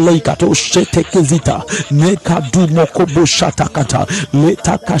 Monofaleka to Shete Kezita, Neka du Mokobo Shataka.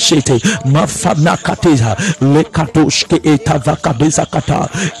 Leta kashete mafana kateza lekadoshke etavakabeza kata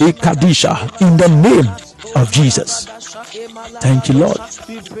ekadisha in the name of Jesus. Thank you, Lord.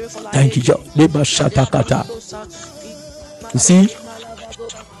 Thank you, Lord. You see,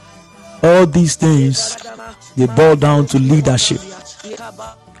 all these things, they boil down to leadership.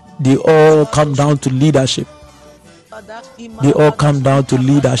 They all come down to leadership. They all come down to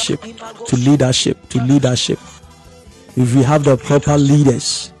leadership. If we have the proper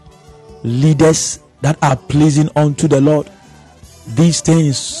leaders that are pleasing unto the Lord, these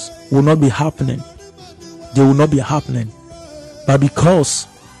things will not be happening. They will not be happening. But because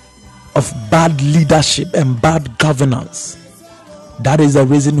of bad leadership and bad governance, that is the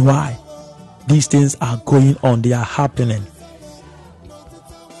reason why these things are going on. They are happening.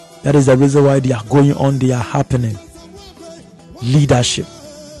 That is the reason why they are going on. They are happening. Leadership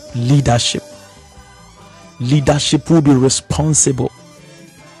will be responsible.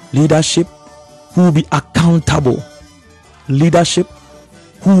 Leadership will be accountable. Leadership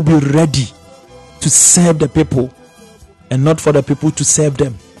will be ready to serve the people and not for the people to serve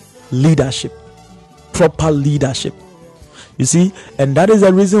them. Leadership, proper leadership. You see, and that is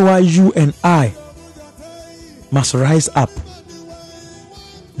the reason why you and I must rise up.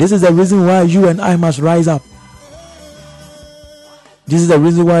 This is the reason why you and I must rise up. This is the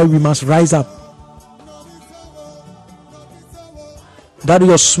reason why we must rise up. That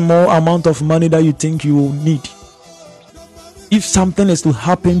your small amount of money that you think you will need, if something is to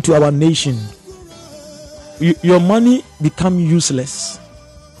happen to our nation, your money become useless.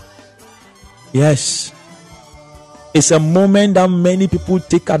 Yes, it's a moment that many people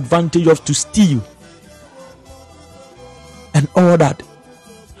take advantage of to steal and all that.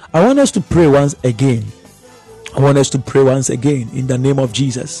 I want us to pray once again. In the name of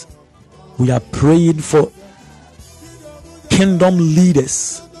Jesus. We are praying for kingdom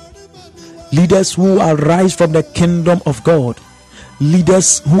leaders who arise from the kingdom of God,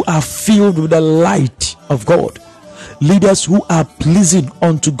 leaders who are filled with the light of God, leaders who are pleasing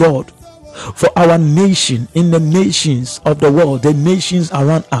unto God for our nation, in the nations of the world, the nations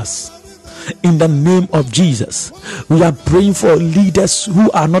around us. in the name of Jesus. We are praying for leaders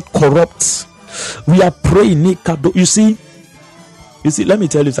who are not corrupt. We are praying. You see, let me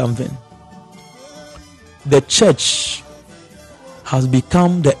tell you something. The church has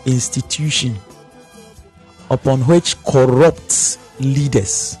become the institution upon which corrupt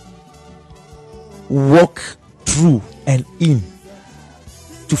leaders walk through and in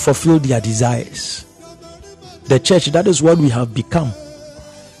to fulfill their desires. The church, that is what we have become.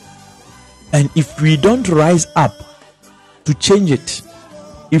 And if we don't rise up to change it,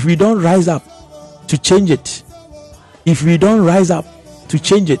 if we don't rise up to change it,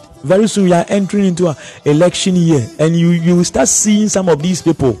 very soon we are entering into an election year, and you will start seeing some of these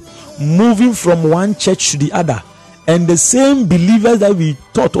people moving from one church to the other, and the same believers that we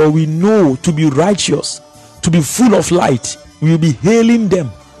thought or we know to be righteous, to be full of light, we will be hailing them,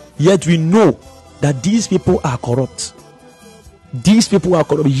 yet we know that these people are corrupt. Yet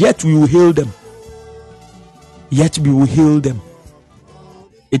we will hail them.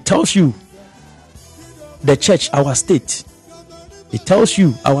 It tells you the church, our state. It tells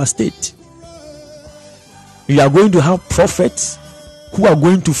you our state. We are going to have prophets who are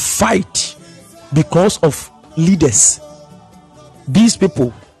going to fight because of leaders. These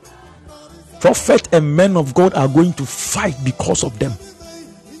people, prophets and men of God, are going to fight because of them.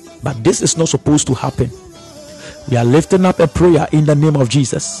 But this is not supposed to happen. We are lifting up a prayer in the name of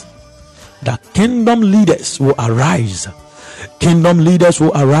Jesus that kingdom leaders will arise. Kingdom leaders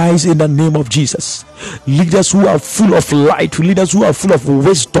will arise in the name of Jesus. Leaders who are full of light, leaders who are full of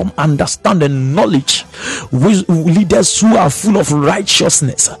wisdom, understanding, knowledge, leaders who are full of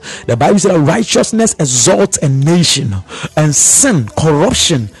righteousness. The Bible says righteousness exalts a nation, and sin,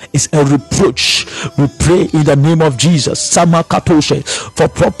 corruption, is a reproach. We pray in the name of Jesus for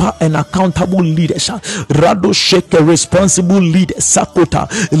proper and accountable leaders. Radosheke, responsible leaders. Sakota,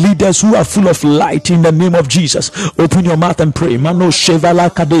 leaders who are full of light in the name of Jesus. Open your mouth and pray. Mano shevala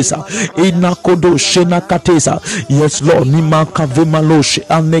kadesa inakodo shena katesa. Yes, Lord. Nima kavemaloshe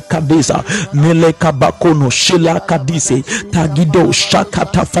ane kadesa nele kabakono shela kadise tagido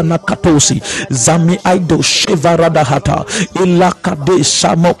shakata fana katosi zami aido shevarada hata ila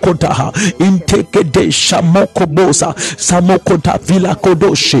kadesha mokotaha inteke de shamokobosa samokota vila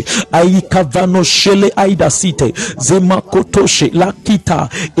kodoshi aikavano shele aida site zema kotoshe lakita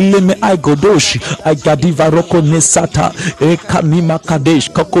ileme aigodoshi agadivaroko nesata ekanima kadesh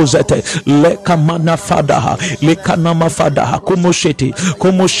kokozete lekamana fadaha lekanama fadaha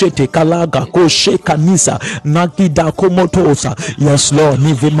komoshete kalaga koshe kanisa nagida komotosa. Yes, Lord.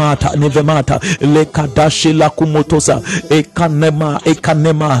 Nivemata lekadashi la kumotosa ekanema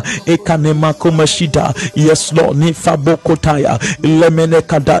komashida. Yes, Lord. Nifabokotaya lemene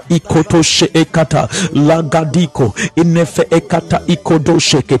kada ikotoshe ekata lagadiko inefe ekata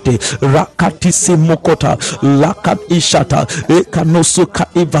ikodoshekete rakatisi mokota lakat ishata ekanosuka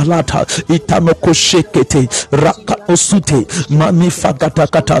ivalata itanokoshekete rakaosute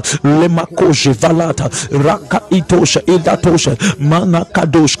manifagatakata lemakoje valata raka itosha idatosha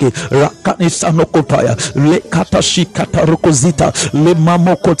manakadoshke raka isanokotaya lekatashikata rokozita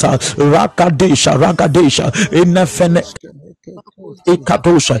lemamokota ragadesha inefene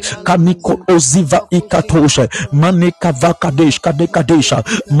ikatosha kaniko oziva ikatosha manika vakadesh kadekadesha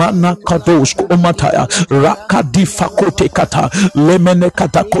manakadosh omataya rakadifakote kata lemene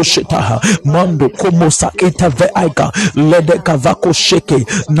kata koshetaha mando komosa itave aiga ledeka vako sheke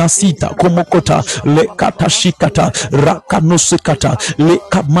nasita komokota lekata shikata rakanosikata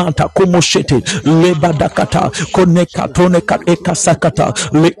lekamata komoshete lebadakata konekatoneka ekasakata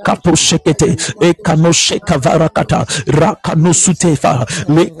lekato shekete ekanosheka varakata rakanosutefa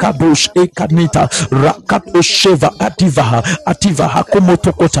lekadosh ekanita rakatosheva ativaha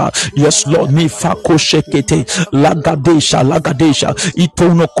komotokota. Yes, Lord. Nifako shekete lagadesha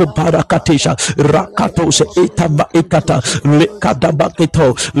itono kobarakatesha rakatose etamba ekata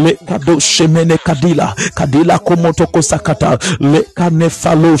lekadabaketo lekadoshe mene kadila komotoko sakata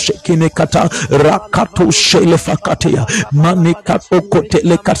lekanefaloshe kinekata rakatoshe lefakatea manikaokote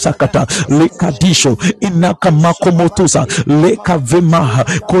lekasakata lekadisho inakamakomotosa lekavemaha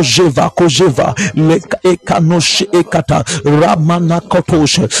kojeva leka ekanoshe ekata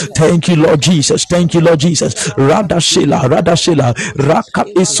ramanakotoshe. Thank you, Lord Jesus. Radashela raka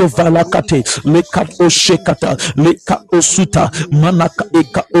isovalakate leka oshekata leka osuta manaka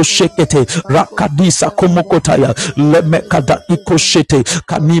eka oshekete rakadisa komokotaya lemekada ikoshete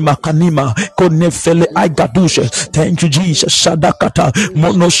kanima Iko nefele aigadushe. Thank you, Jesus. Shadakata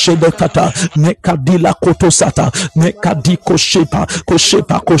mono shedekata nekadila kotosata nekadiko shepa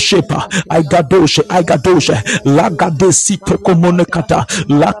koshepa aigadoshe lagadesi tokomonekata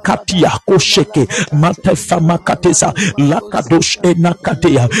lakatia kosheke matefa makatesa lakadosh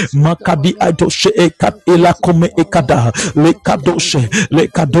enakatea makadi adoshe ekat elakome ekada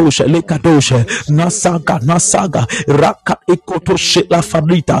lekadoshe nasaga raka ekotoshe la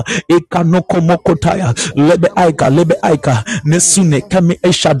fabrita ekanoko mokotaya lebe aika nesune kame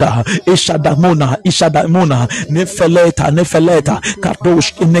eshada mona nefeleta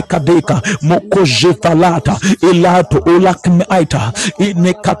kadosh inekadeka moko jevalata elato olakme aita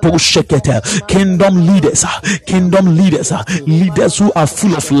inekato shekete. Kingdom leaders who are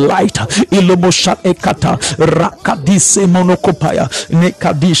full of light. Ilomoshat ekata rakadise monokopaya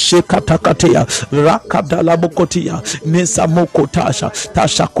nekadishe katakatea rakadala bokotia nesamokotasha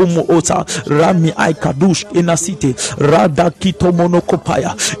tashakumo ota rami aikadush inasite radakito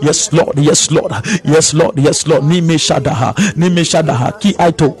monokopaya. Yes Lord. Nimeshadaha ki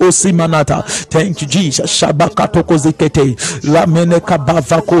aito osimanata. Thank you, Jesus. Shabakato kozikete la meneka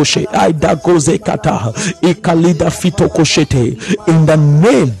bavakoshe aidagoze kata ikalida fitokoshete. In the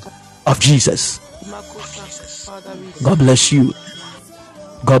name of Jesus. God bless you.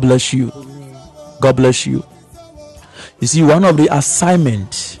 You see, one of the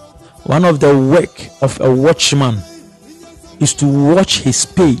assignments, one of the work of a watchman is to watch his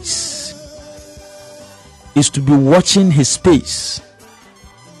space, is to be watching his space,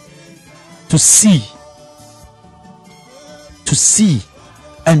 to see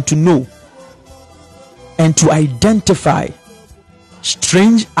and to know and to identify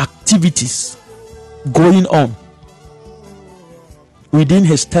strange activities going on within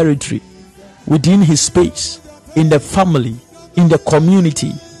his territory, within his space, in the family, in the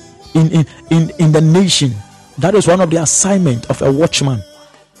community, in the nation. That is one of the assignments of a watchman.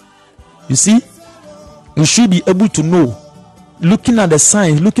 You see, you should be able to know, looking at the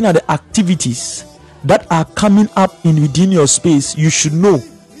signs, looking at the activities that are coming up within your space. You should know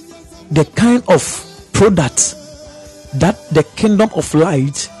the kind of products that the kingdom of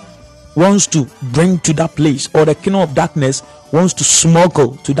light wants to bring to that place, or the kingdom of darkness wants to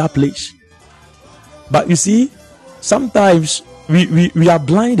smuggle to that place. But you see, sometimes we are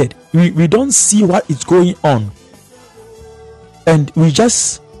blinded. We don't see what is going on, and we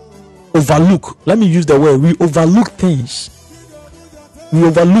just overlook. Let me use the word, we overlook things. We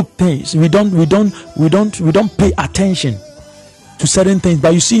don't pay attention to certain things.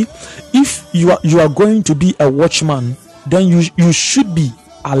 But you see, if you are going to be a watchman, then you should be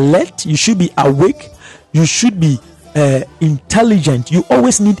alert, you should be awake, you should be intelligent. You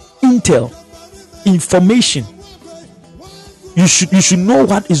always need intel, information. You should know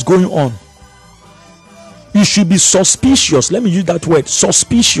what is going on. You should be suspicious. Let me use that word,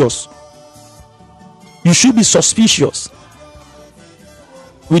 suspicious. You should be suspicious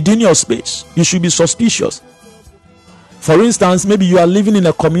within your space. You should be suspicious. For instance, maybe you are living in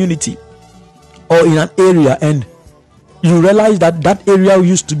a community or in an area, and you realize that area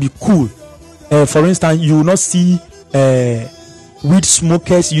used to be cool. For instance, you will not see weed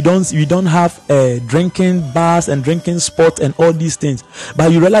smokers. You don't have drinking bars and drinking spots and all these things.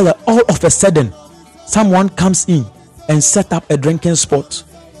 But you realize that all of a sudden, someone comes in and set up a drinking spot.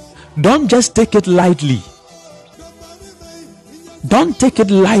 Don't just take it lightly. Don't take it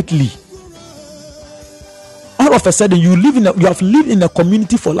lightly. All of a sudden, you have lived in a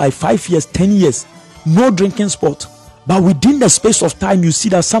community for like 5 years, 10 years, no drinking spot. But within the space of time, you see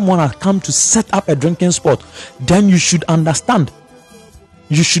that someone has come to set up a drinking spot. Then you should understand.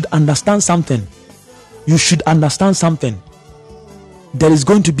 You should understand something. You should understand something. There is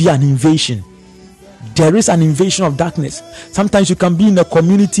going to be an invasion. There is an invasion of darkness. Sometimes you can be in a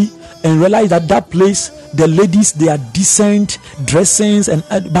community and realize that place, the ladies, they are decent dressings,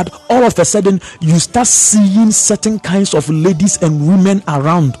 but all of a sudden you start seeing certain kinds of ladies and women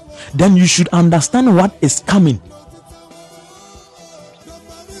around. Then you should understand what is coming.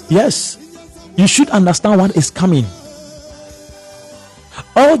 Yes, you should understand what is coming.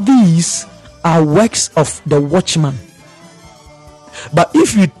 All these are works of the watchman. But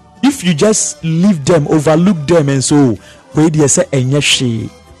if you just leave them, overlook them, and so where they say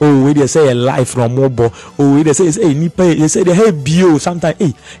where they say a life from mobile, where they say they say they have bio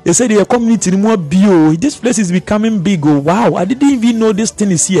sometimes. They say their community more bio. This place is becoming big. Oh wow, I didn't even know this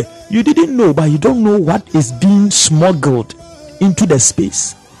thing is here. You didn't know, but you don't know what is being smuggled into the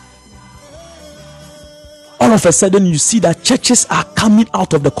space. All of a sudden you see that churches are coming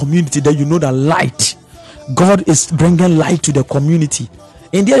out of the community. Then you know that light, God is bringing light to the community.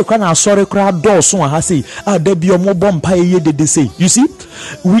 In the kind sorry crowd door so I say there be a more bomb pie they say. You see,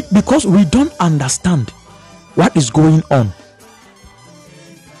 because we don't understand what is going on.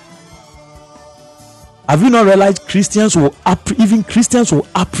 Have you not realized Christians will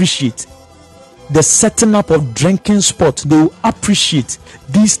appreciate the setting up of drinking spots? They will appreciate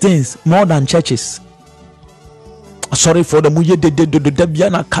these things more than churches. Sorry for the you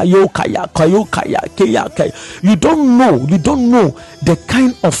don't know the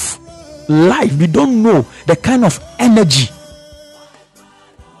kind of life, you don't know the kind of energy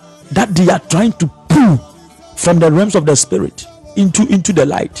that they are trying to pull from the realms of the spirit into the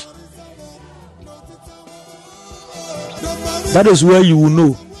light. That is where you will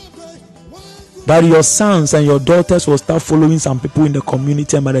know that your sons and your daughters will start following some people in the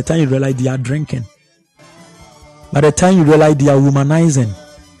community, and by the time you realize they are drinking, by the time you realize they are womanizing,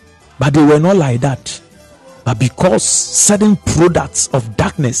 but they were not like that. But because certain products of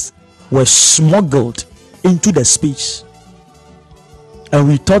darkness were smuggled into the space, and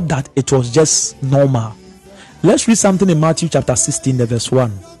we thought that it was just normal. Let's read something in Matthew chapter 16, the verse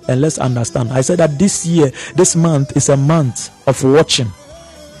 1, and let's understand. I said that this month is a month of watching.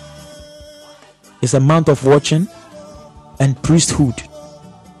 It's a month of watching and priesthood.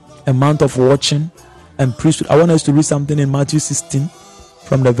 A month of watching and priesthood. I want us to read something in Matthew 16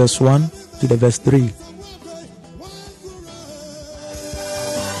 from the verse 1 to the verse 3.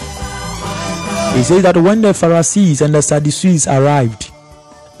 He says that when the Pharisees and the Sadducees arrived,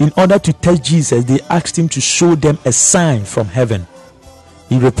 in order to test Jesus, they asked him to show them a sign from heaven.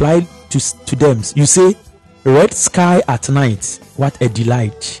 He replied to them, "You say, red sky at night, what a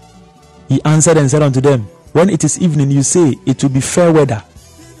delight." He answered and said unto them, "When it is evening, you say, it will be fair weather,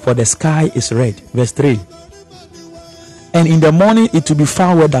 for the sky is red." Verse 3. "And in the morning it will be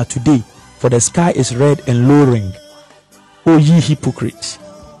foul weather today, for the sky is red and lowering. O ye hypocrites,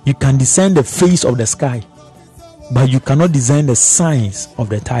 you can discern the face of the sky, but you cannot discern the signs of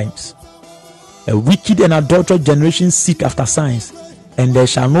the times. A wicked and adulterous generation seek after signs, and there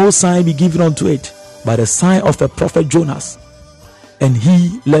shall no sign be given unto it but the sign of the prophet Jonas. And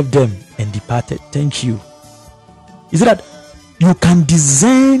he left them and departed." Thank you. Is it that you can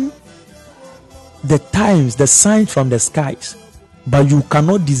discern the times, the signs from the skies, but you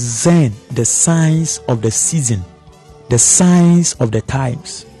cannot discern the signs of the season, the signs of the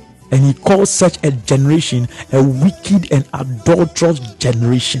times? And he calls such a generation a wicked and adulterous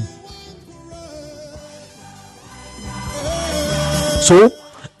generation. So,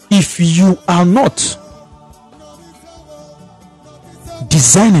 if you are not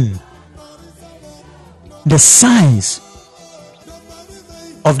discerning the signs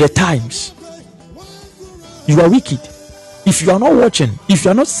of the times, you are wicked. If you are not watching, if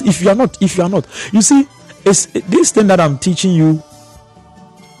you are not, you see, it's this thing that I'm teaching you.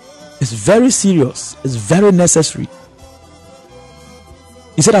 It's very serious. It's very necessary.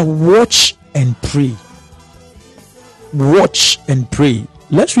 He said, watch and pray. Watch and pray.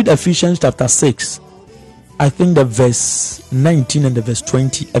 Let's read Ephesians chapter 6. I think the verse 19 and the verse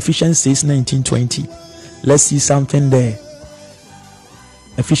 20. Ephesians 6, 19, 20. Let's see something there.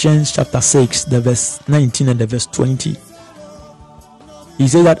 Ephesians chapter 6, the verse 19 and the verse 20. He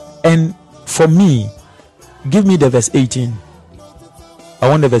said that, and for me, give me the verse 18. I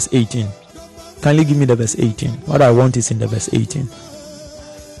want the verse 18. Kindly give me the verse 18. What I want is in the verse 18.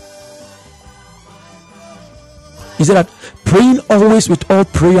 He said that, praying always with all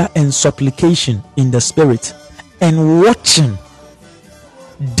prayer and supplication in the spirit, and watching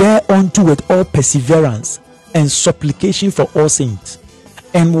thereunto with all perseverance and supplication for all saints.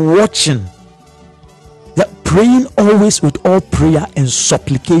 And watching, that praying always with all prayer and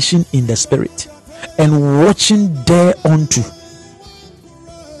supplication in the spirit, and watching thereunto.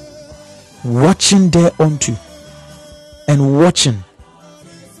 Watching thereunto and watching.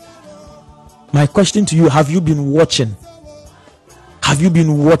 My question to you, have you been watching? Have you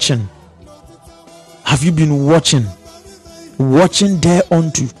been watching? Have you been watching? Watching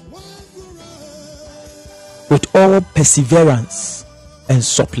thereunto with all perseverance and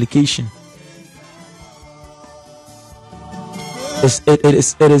supplication. It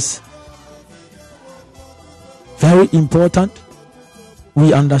is very important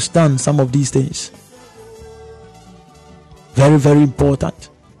we understand some of these things. Very, very important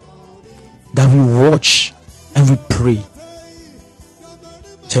that we watch and we pray.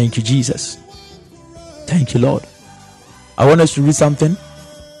 Thank you, Jesus. Thank you, Lord. I want us to read something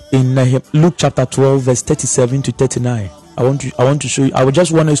in Luke chapter 12, verse 37 to 39. I want to show you. I would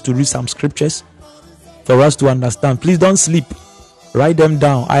just want us to read some scriptures for us to understand. Please don't sleep. Write them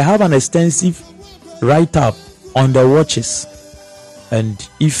down. I have an extensive write-up on the watches. and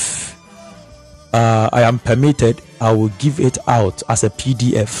if I am permitted, I will give it out as a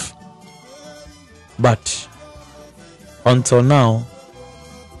PDF. But until now,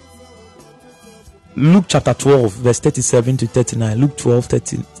 Luke chapter 12, verse 37 to 39. Luke 12,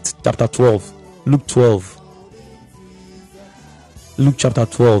 chapter 12. Luke 12. Luke chapter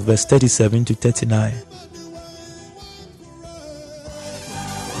 12, verse 37 to 39.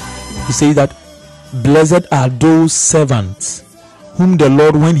 He says that, blessed are those servants whom the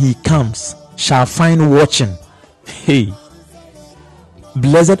Lord, when he comes, shall find watching. Hey.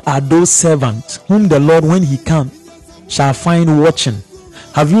 Blessed are those servants whom the Lord, when he comes, shall find watching.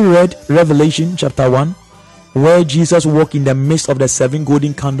 Have you read Revelation chapter 1, where Jesus walked in the midst of the 7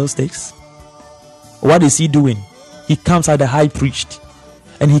 golden candlesticks? What is he doing? He comes as the high priest,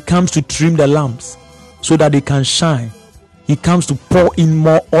 and he comes to trim the lamps so that they can shine. He comes to pour in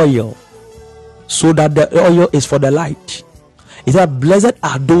more oil so that the oil is for the light. He said, blessed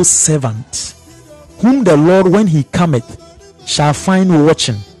are those servants whom the Lord, when he cometh, shall find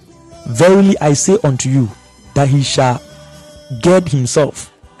watching. Verily I say unto you, that he shall gird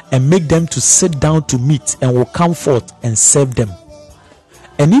himself and make them to sit down to meat, and will come forth and serve them.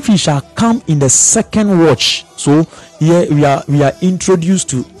 And if he shall come in the second watch, so here we are introduced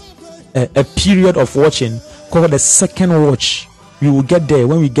to a period of watching called the second watch. We will get there.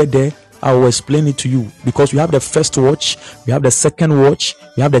 When we get there, I will explain it to you, because we have the first watch, we have the second watch,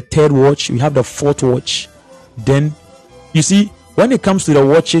 we have the third watch, we have the fourth watch. Then you see, when it comes to the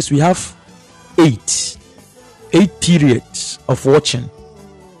watches, we have 8 periods of watching.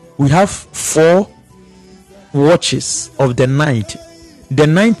 We have 4 watches of the night. The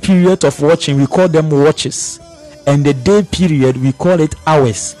night period of watching, we call them watches, and the day period, we call it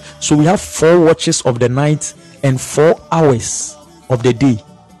hours. So we have 4 watches of the night and 4 hours of the day.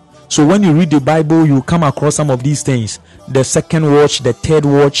 So when you read the Bible, you come across some of these things: the second watch, the third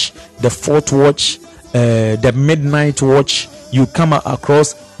watch, the fourth watch, the midnight watch. You come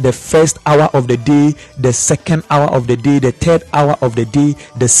across the first hour of the day, the second hour of the day, the third hour of the day,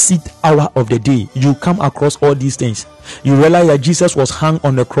 the 6th hour of the day. You come across all these things. You realize that Jesus was hung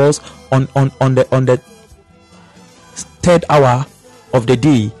on the cross on the 3rd hour of the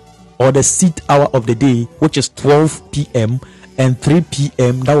day, or the 6th hour of the day, which is 12 p.m. and 3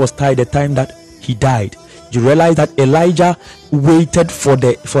 p.m. That was the time that he died. You realize that Elijah waited for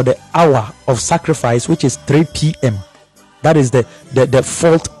the hour of sacrifice, which is 3 p.m. That is the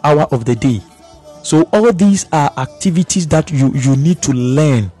 4th hour of the day. So all these are activities that you need to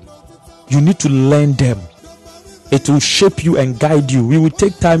learn. You need to learn them. It will shape you and guide you. We will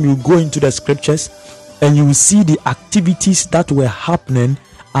take time, you go into the scriptures, and you will see the activities that were happening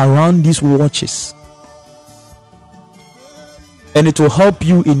around these watches. And it will help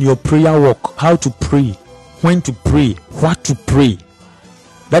you in your prayer walk, how to pray, when to pray, what to pray.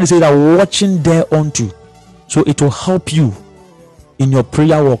 That is it, that watching thereunto. So it will help you in your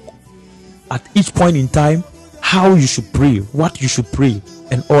prayer walk at each point in time, how you should pray, what you should pray,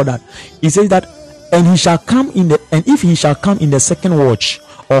 and all that. He says that, and if he shall come in the second watch,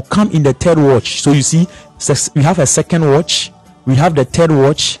 or come in the third watch. So you see, we have a second watch, we have the third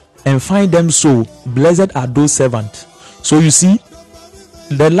watch, and find them so, blessed are those servants. So you see,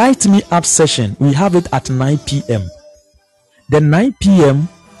 the light me up session, we have it at 9 p.m. The 9 p.m.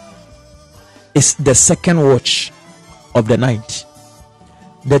 is the second watch of the night.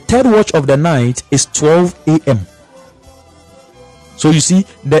 The third watch of the night is 12 a.m. So you see,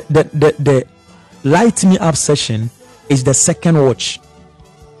 the light me up session is the second watch.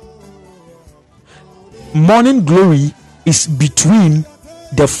 Morning glory is between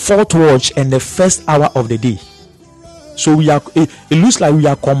the 4th watch and the 1st hour of the day. So it looks like we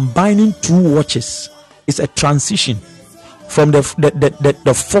are combining 2 watches. It's a transition from the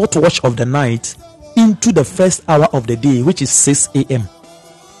 4th watch of the night into the 1st hour of the day, which is 6 a.m.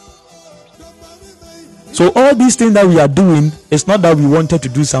 So all these things that we are doing, it's not that we wanted to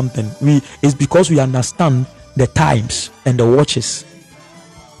do something. It's because we understand the times and the watches.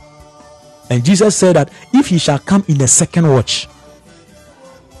 And Jesus said that if he shall come in the second watch,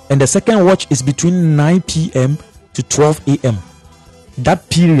 and the second watch is between 9 p.m. to 12 a.m. That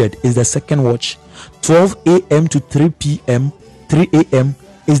period is the second watch. 12 a.m. to 3 p.m., 3 a.m.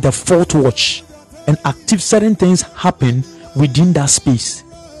 is the 4th watch. And certain things happen within that space.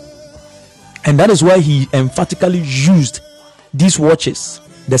 And that is why he emphatically used these watches,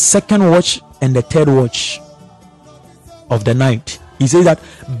 the second watch and the third watch of the night. He says that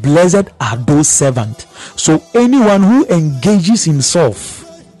blessed are those servants. So anyone who engages himself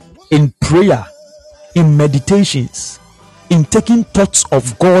in prayer, in meditations, in taking thoughts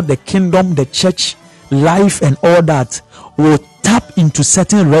of God, the kingdom, the church, life, and all that, will tap into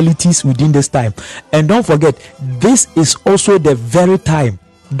certain realities within this time. And don't forget, this is also the very time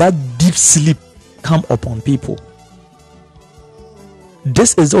that deep sleep come upon people.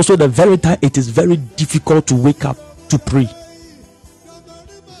 This is also the very time it is very difficult to wake up to pray.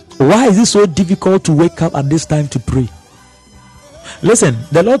 Why is it so difficult to wake up at this time to pray? Listen,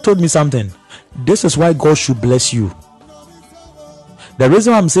 the Lord told me something. This is why God should bless you. The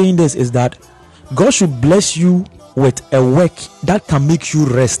reason why I'm saying this is that God should bless you with a work that can make you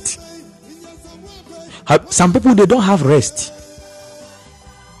rest. Some people, they don't have rest.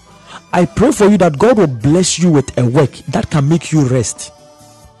 I pray for you that God will bless you with a work that can make you rest,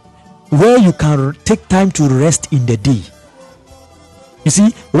 where you can take time to rest in the day. You see,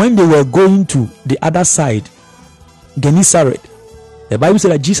 when they were going to the other side, Gennesaret, the Bible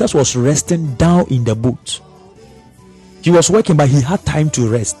said that Jesus was resting down in the boat. He was working, but he had time to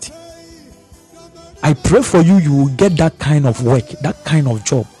rest. I pray for you, you will get that kind of work, that kind of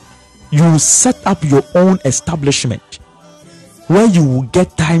job. You will set up your own establishment where you will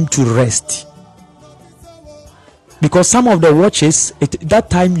get time to rest. Because some of the watches, at that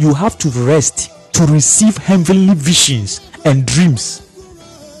time you have to rest to receive heavenly visions and dreams.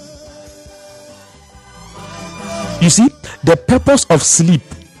 You see, the purpose of sleep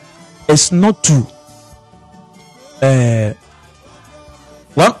is not to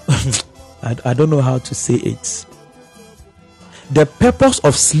I don't know how to say it. The purpose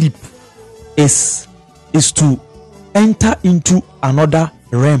of sleep is to enter into another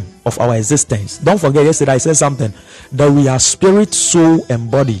realm of our existence. Don't forget, yesterday I said something, that we are spirit, soul, and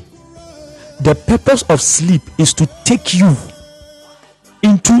body. The purpose of sleep is to take you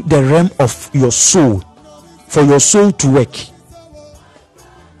into the realm of your soul, for your soul to work.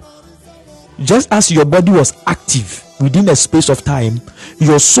 Just as your body was active within a space of time,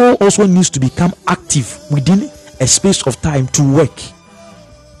 your soul also needs to become active within a space of time to work.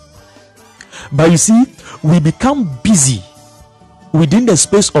 But you see, we become busy within the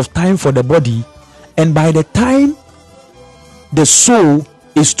space of time for the body, and by the time the soul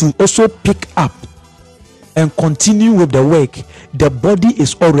is to also pick up and continue with the work, the body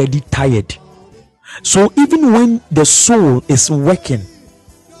is already tired. So even when the soul is working,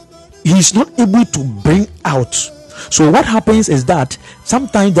 he is not able to bring out. So what happens is that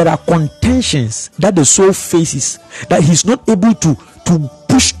sometimes there are contentions that the soul faces that he's not able to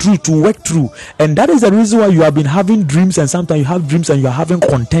push through, to work through. And that is the reason why you have been having dreams, and sometimes you have dreams and you are having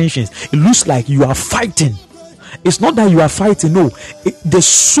contentions. It looks like you are fighting. It's not that you are fighting, no. The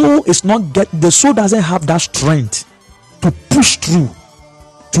soul doesn't have that strength to push through,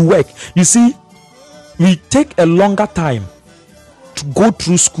 to work. You see, we take a longer time to go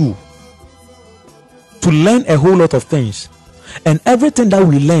through school, to learn a whole lot of things, and everything that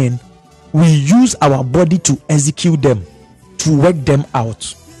we learn, we use our body to execute them, to work them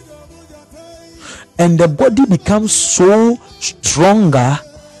out. And the body becomes so stronger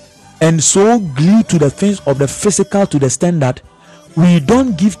and so glued to the things of the physical to the extent that we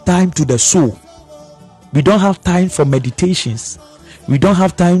don't give time to the soul. We don't have time for meditations. We don't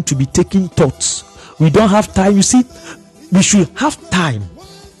have time to be taking thoughts. We don't have time. You see, we should have time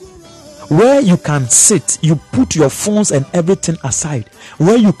where you can sit, you put your phones and everything aside,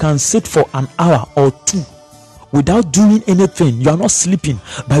 where you can sit for an hour or two without doing anything. You are not sleeping,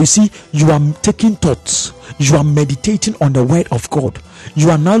 but you see, you are taking thoughts, you are meditating on the word of God. You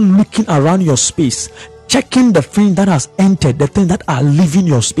are now looking around your space, checking the thing that has entered, the thing that are leaving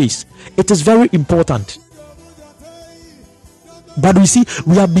your space. It is very important. But you see,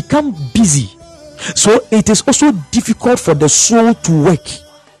 we have become busy, so it is also difficult for the soul to work.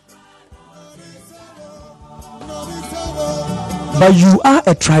 But you are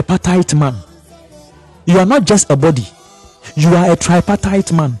a tripartite man. You are not just a body. You are a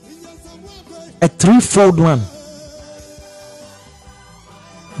tripartite man, a threefold man.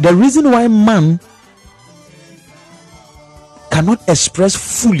 The reason why man cannot express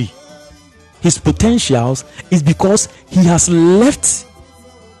fully his potentials is because he has left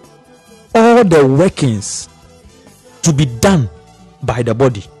all the workings to be done by the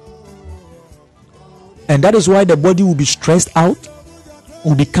body. And that is why the body will be stressed out,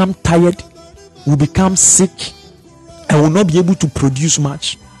 will become tired, will become sick, and will not be able to produce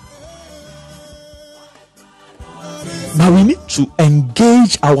much. But we need to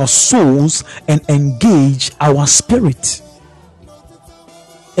engage our souls and engage our spirit.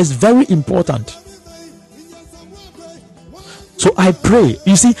 It's very important. So I pray,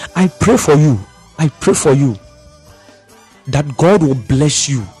 you see, I pray for you that God will bless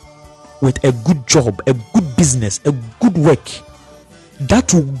you with a good job, a good business, a good work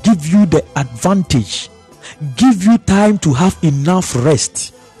that will give you the advantage give you time to have enough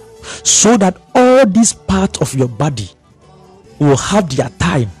rest so that all these parts of your body will have their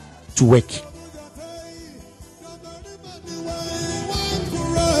time to work.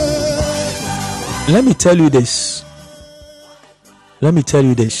 Let me tell you this. Let me tell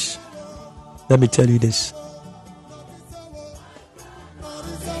you this.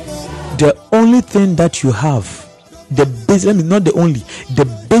 The only thing that you have, the basic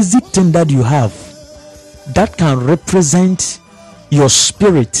thing that you have that can represent your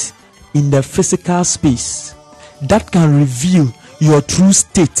spirit in the physical space, that can reveal your true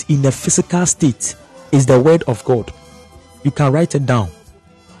state in the physical state, is the word of God. You can write it down.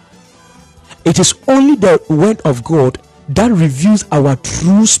 It is only the word of God that reveals our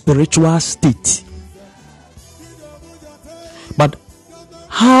true spiritual state. But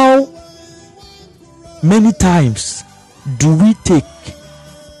how many times do we take,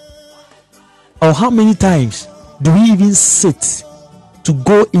 or how many times do we even sit to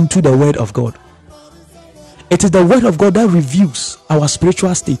go into the word of God? It is the word of God that reveals our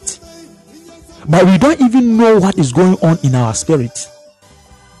spiritual state, but we don't even know what is going on in our spirit.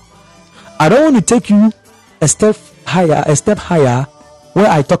 I don't want to take you a step higher where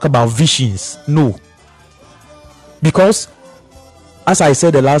I talk about visions. No, because as I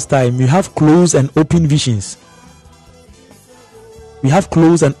said the last time, you have closed and open visions. We have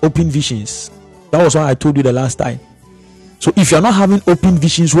closed and open visions. That was what I told you the last time. So if you're not having open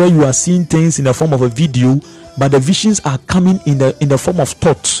visions where you are seeing things in the form of a video, but the visions are coming in the form of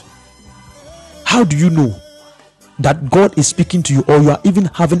thoughts, how do you know that God is speaking to you, or you are even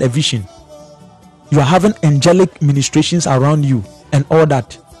having a vision? You are having angelic ministrations around you and all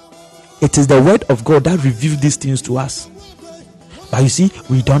that. It is the word of God that reveals these things to us. But you see,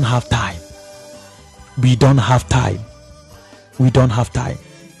 we don't have time. We don't have time.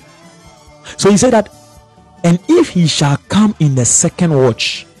 So he said that, and if he shall come in the second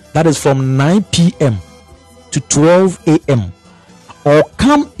watch, that is from 9 p.m. to 12 a.m., or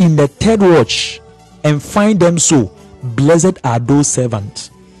come in the third watch and find them so, blessed are those servants.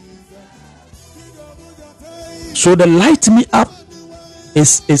 So the light me up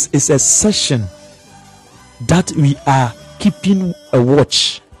is a session that we are keeping a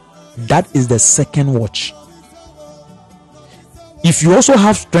watch. That is the second watch. If you also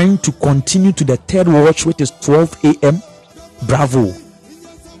have strength to continue to the third watch, which is 12 a.m., bravo.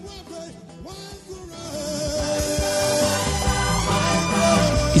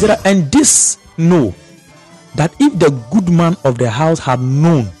 He said, and this know, that if the good man of the house had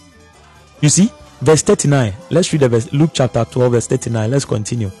known, you see, verse 39. Let's read the verse, Luke chapter 12, verse 39. Let's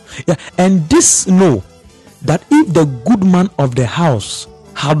continue. Yeah, and this know, that if the good man of the house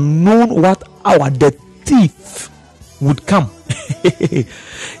had known what hour the thief would come,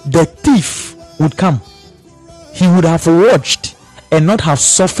 the thief would come, he would have watched and not have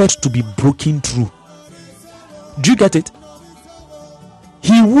suffered to be broken through. Do you get it?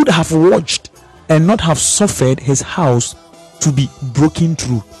 He would have watched and not have suffered his house to be broken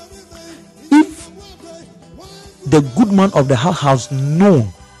through. If the good man of the house has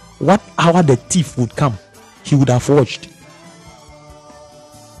known what hour the thief would come, he would have watched.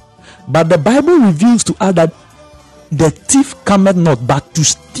 But the Bible reveals to us that the thief cometh not but to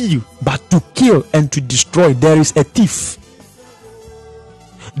steal, but to kill and to destroy. There is a thief.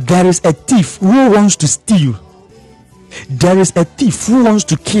 There is a thief who wants to steal. There is a thief who wants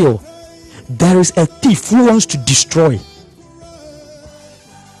to kill. There is a thief who wants to destroy.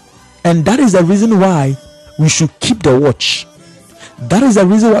 And that is the reason why we should keep the watch. That is the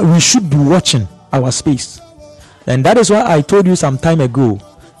reason why we should be watching our space. And that is why I told you some time ago,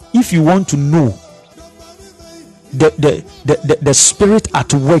 if you want to know the spirit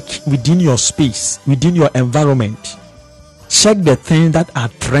at work within your space, within your environment, check the things that are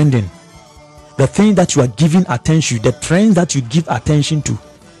trending, the things that you are giving attention, the trends that you give attention to.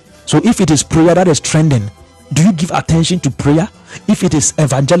 So if it is prayer that is trending, do you give attention to prayer? If it is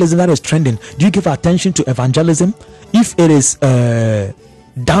evangelism that is trending, do you give attention to evangelism? If it is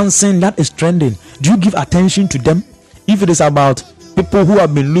dancing that is trending, do you give attention to them? If it is about people who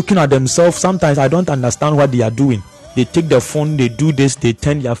have been looking at themselves, sometimes I don't understand what they are doing. They take the phone, they do this, they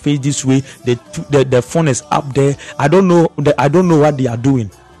turn their face this way, the phone is up there. I don't know what they are doing.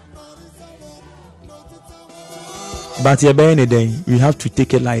 But we have to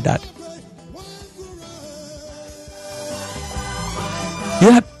take it like that.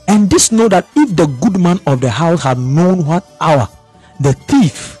 Yeah, and this know that if the good man of the house had known what hour the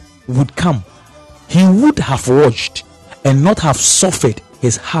thief would come, he would have watched and not have suffered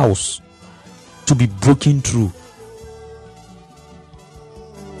his house to be broken through.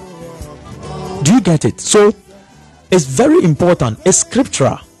 Do you get it? So it's very important. It's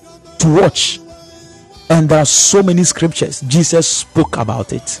scriptural to watch. And there are so many scriptures. Jesus spoke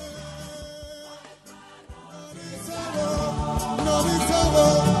about it.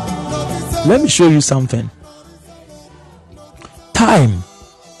 Let me show you something. Time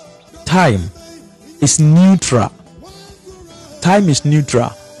is neutral. Time is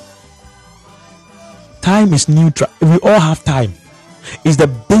neutral. Time is neutral. We all have time. It's the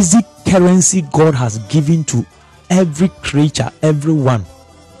basic currency God has given to every creature, everyone.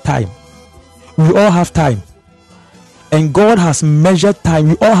 Time. We all have time. And God has measured time.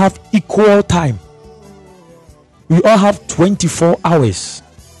 We all have equal time. We all have 24 hours.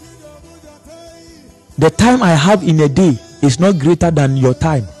 The time I have in a day is not greater than your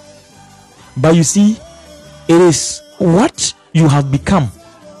time. But you see, it is what you have become.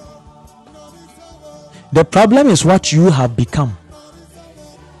 The problem is what you have become.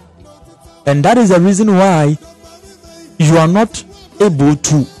 And that is the reason why you are not able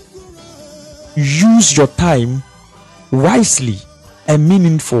to use your time wisely and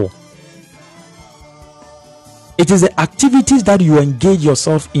meaningful. It is the activities that you engage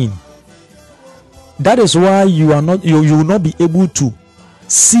yourself in. That is why you will not be able to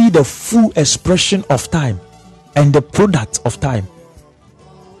see the full expression of time and the product of time.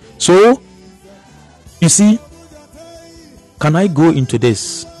 So, you see, can I go into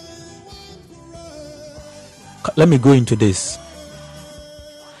this? Let me go into this.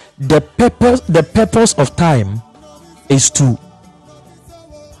 The purpose of time is to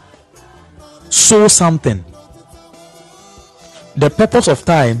sow something. The purpose of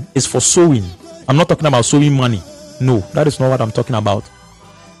time is for sowing. I'm not talking about sowing money. No, that is not what I'm talking about.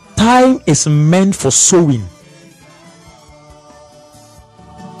 Time is meant for sowing.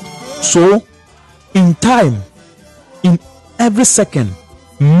 So, in time, in every second,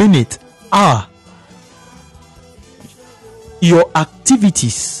 minute, hour, your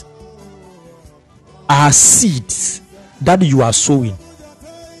activities are seeds that you are sowing.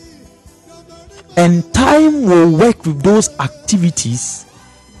 And time will work with those activities,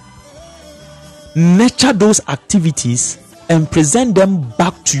 nurture those activities, and present them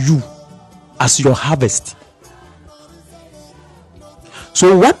back to you as your harvest.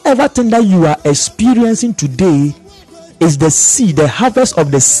 So whatever thing that you are experiencing today is the seed, the harvest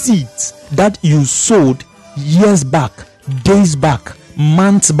of the seeds that you sowed years back, days back,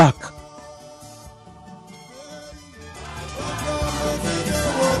 months back.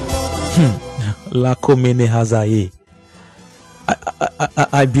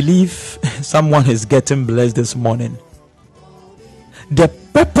 I believe someone is getting blessed this morning. The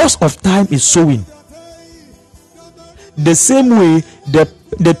purpose of time is sowing. The same way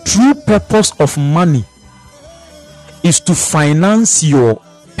the true purpose of money is to finance your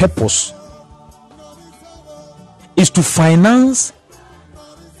purpose, is to finance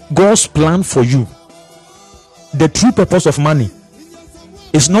God's plan for you. The true purpose of money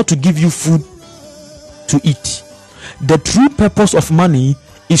is not to give you food to eat. The true purpose of money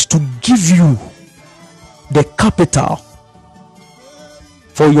is to give you the capital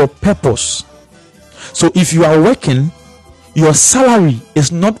for your purpose. So if you are working, your salary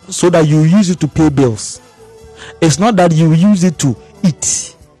is not so that you use it to pay bills. It's not that you use it to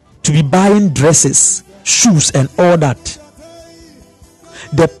eat, to be buying dresses, shoes, and all that.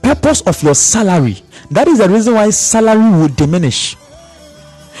 The purpose of your salary, that is the reason why salary will diminish.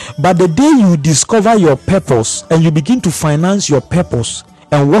 But the day you discover your purpose and you begin to finance your purpose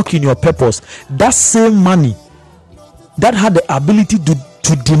and work in your purpose, that same money that had the ability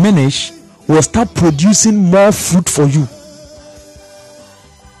to diminish will start producing more fruit for you.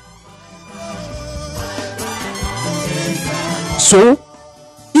 So,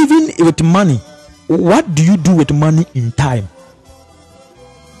 even with money, what do you do with money in time?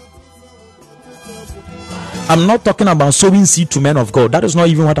 I'm not talking about sowing seed to men of God. That is not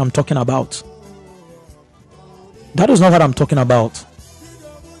even what I'm talking about. That is not what I'm talking about.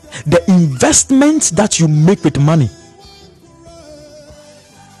 The investment that you make with money,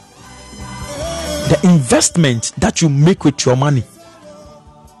 the investment that you make with your money.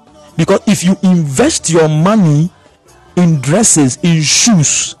 Because if you invest your money in dresses, in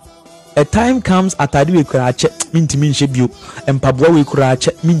shoes, a time comes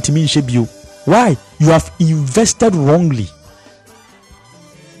why? You have invested wrongly.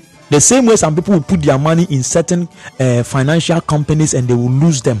 The same way some people will put their money in certain financial companies and they will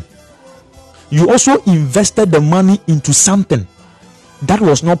lose them. You also invested the money into something that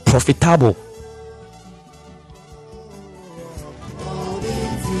was not profitable.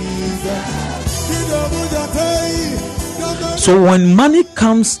 So when money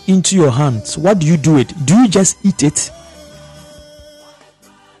comes into your hands, what do you do it? Do you just eat it?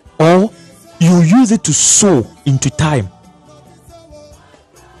 Or you use it to sow into time?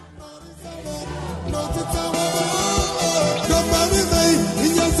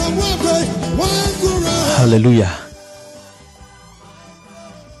 Hallelujah.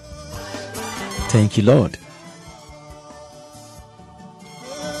 Thank you, Lord.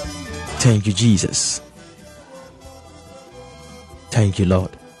 Thank you, Jesus. Thank you, Lord.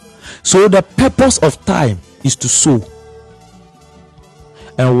 So the purpose of time is to sow.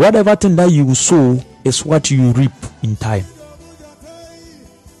 And whatever thing that you sow is what you reap in time.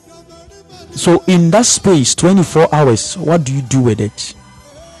 So in that space, 24 hours, what do you do with it?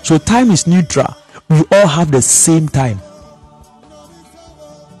 So time is neutral. We all have the same time.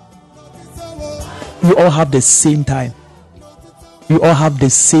 We all have the same time. We all have the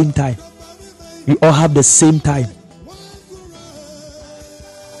same time. We all have the same time.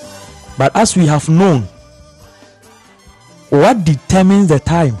 But as we have known, what determines the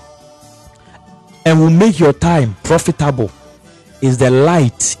time and will make your time profitable is the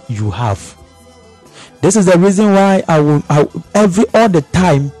light you have. This is the reason why all the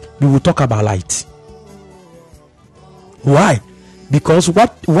time we will talk about light. Why? Because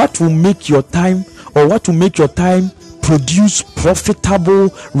what will make your time, or what will make your time produce profitable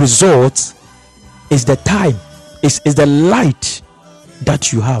results, is the time, is the light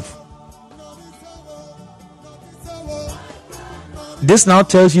that you have. This now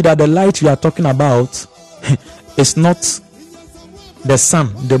tells you that the light we are talking about is not the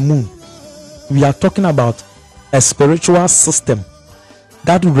sun, the moon. We are talking about a spiritual system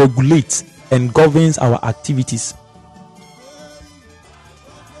that regulates and governs our activities.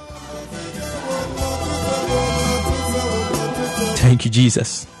 Thank you,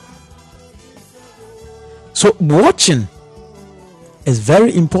 Jesus. So watching is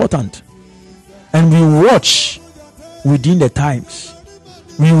very important, and we watch within the times.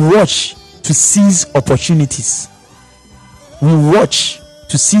 We watch to seize opportunities. We watch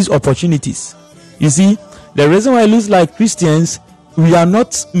to seize opportunities. You see, the reason why it looks like Christians, we are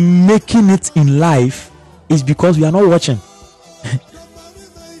not making it in life, is because we are not watching.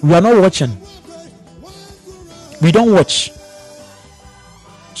 We are not watching. We don't watch.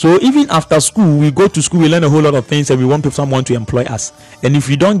 So even after school, we go to school, we learn a whole lot of things, and we want someone to employ us. And if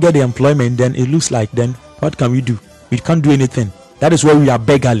we don't get the employment, then it looks like, then what can we do? We can't do anything. That is why we are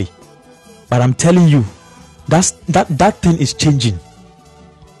beggarly. But I'm telling you, that thing is changing.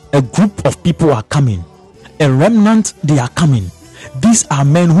 A group of people are coming. A remnant, they are coming. These are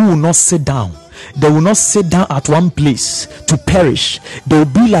men who will not sit down. They will not sit down at one place to perish. They will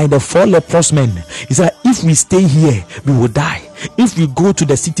be like the 4 leprous men. He said, if we stay here, we will die. If we go to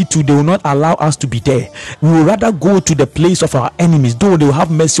the city too, they will not allow us to be there. We will rather go to the place of our enemies, though they will have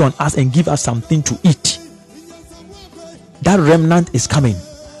mercy on us and give us something to eat. That remnant is coming.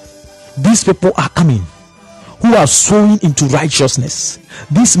 These people are coming, who are sowing into righteousness.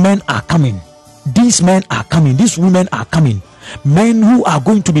 These men are coming. These men are coming. These women are coming. Men who are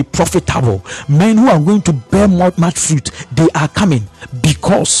going to be profitable, men who are going to bear much fruit, they are coming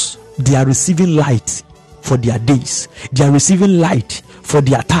because they are receiving light for their days. They are receiving light for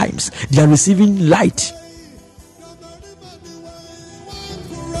their times. They are receiving light.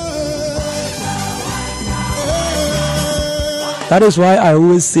 That is why I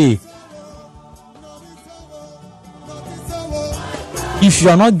always say, if you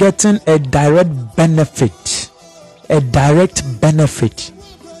are not getting a direct benefit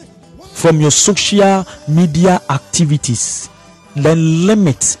from your social media activities, then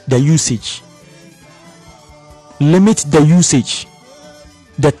limit the usage. Limit the usage,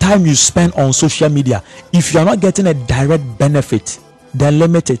 the time you spend on social media. If you are not getting a direct benefit, then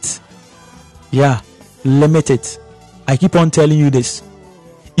limit it. Yeah, limit it. I keep on telling you this.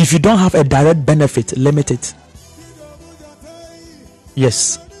 If you don't have a direct benefit, limit it.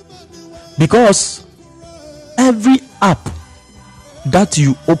 Yes, because every app that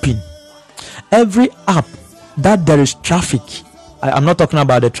you open, every app that there is traffic, I'm not talking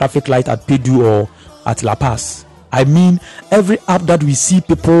about the traffic light at Pedu or at La Paz. I mean every app that we see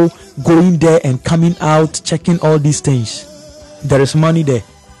people going there and coming out, checking all these things, there is money there.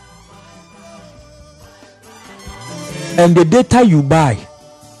 And the data you buy,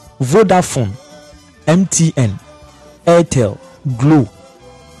 Vodafone, MTN, Airtel, Glo,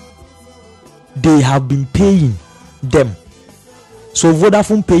 they have been paying them. So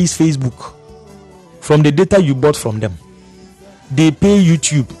Vodafone pays Facebook from the data you bought from them. They pay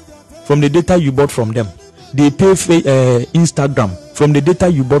YouTube from the data you bought from them. They pay Instagram from the data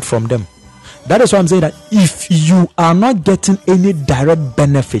you bought from them. That is why I'm saying that if you are not getting any direct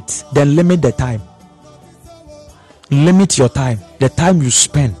benefit, then limit the time. Limit your time, the time you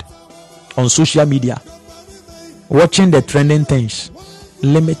spend on social media, watching the trending things.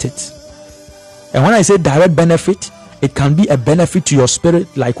 Limit it. And when I say direct benefit, it can be a benefit to your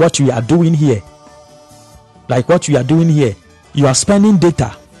spirit, like what you are doing here. Like what you are doing here. You are spending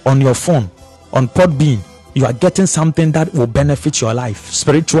data on your phone, on Podbean. You are getting something that will benefit your life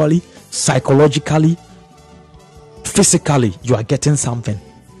spiritually, psychologically, physically. You are getting something.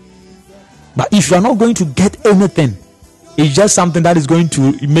 But if you are not going to get anything, it's just something that is going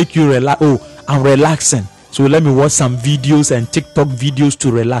to make you relax. Oh, I'm relaxing, so let me watch some videos and TikTok videos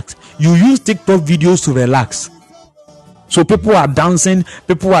to relax. You use TikTok videos to relax. So people are dancing,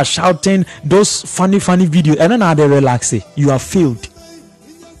 people are shouting, those funny videos, and then are they relaxing? You have failed.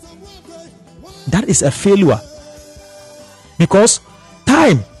 That is a failure. Because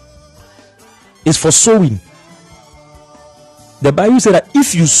time is for sowing. The Bible said that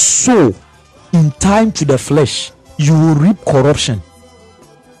if you sow in time to the flesh, you will reap corruption.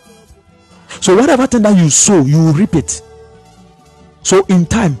 So whatever thing that you sow, you will reap it. So in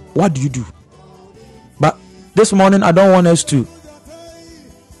time, what do you do? But this morning, I don't want us to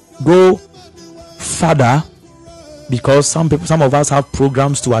go further, because some of us have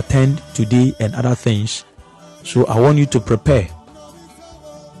programs to attend today and other things. So I want you to prepare.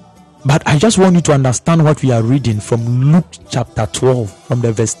 But I just want you to understand what we are reading from Luke chapter 12, from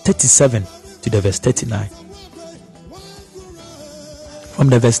the verse 37 to the verse 39. From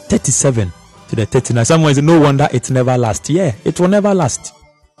the verse 37 to the 39. Someone says, no wonder it never lasts. Yeah, it will never last.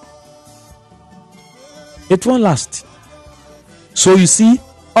 It won't last. So you see,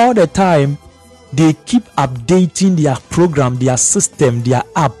 all the time they keep updating their program, their system, their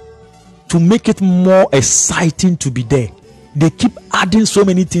app to make it more exciting to be there. They keep adding so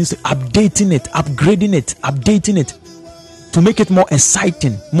many things, updating it, upgrading it, updating it to make it more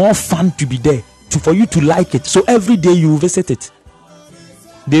exciting, more fun to be there, for you to like it. So every day you visit it.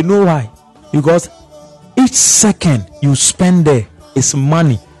 They know why. Because each second you spend there is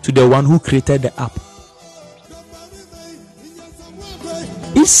money to the one who created the app.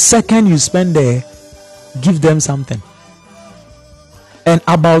 Each second you spend there, give them something. And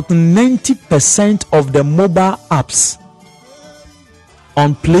about 90% of the mobile apps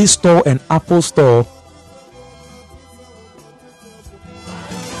on Play Store and Apple Store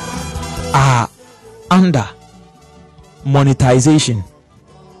are under monetization.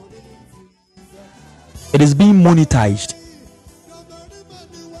 It is being monetized.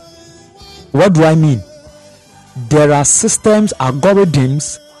 What do I mean? There are systems,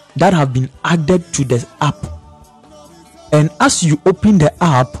 algorithms that have been added to the app, and as you open the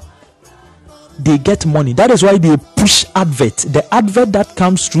app, they get money. That is why they push advert. The advert that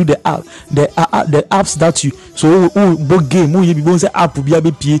comes through the app, the apps that you game you say app will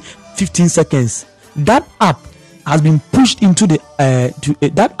be 15 seconds. That app has been pushed into the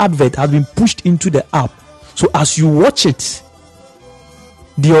that advert has been pushed into the app. So as you watch it,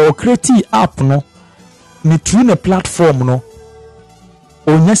 the creative app no through the platform no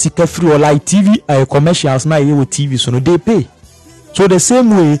onya sika free or like TV commercials na with TV, so no they pay. So the same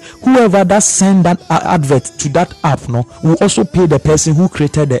way, whoever that send that advert to that app no will also pay the person who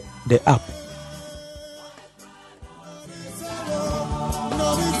created the app.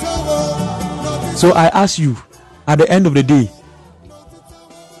 So I ask you, at the end of the day,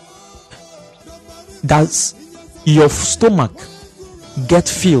 does your stomach get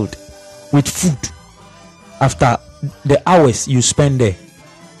filled with food after the hours you spend there?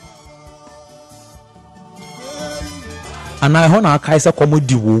 And I honor Kaiser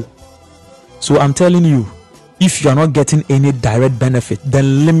Komodiwo. So I'm telling you, if you are not getting any direct benefit,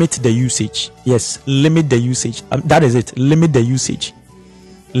 then limit the usage. Yes, limit the usage. That is it. Limit the usage.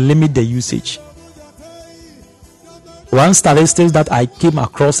 Limit the usage. One statistics that I came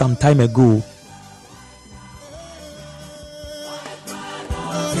across some time ago,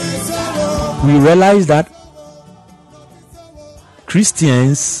 we realized that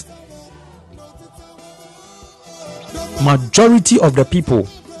Christians, majority of the people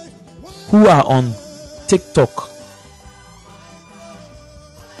who are on TikTok,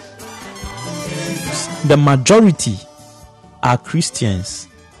 the majority are Christians.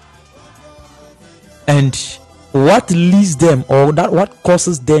 And what leads them, or that what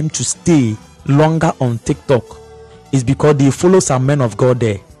causes them to stay longer on TikTok, is because they follow some men of God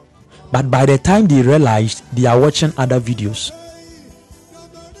there. But by the time they realized, they are watching other videos.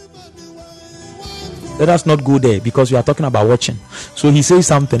 Let us not go there, because we are talking about watching. So he says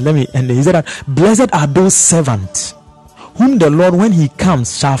something. He said that blessed are those servants whom the Lord, when he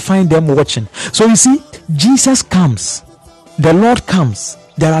comes, shall find them watching. So you see, Jesus comes, the Lord comes.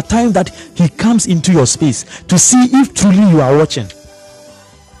 There are times that he comes into your space to see if truly you are watching.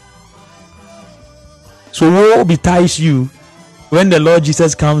 So woe betides you when the Lord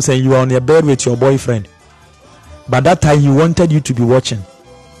Jesus comes and you are on your bed with your boyfriend, but that time he wanted you to be watching.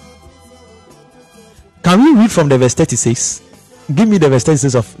 Can we read from the verse 36? Give me the verse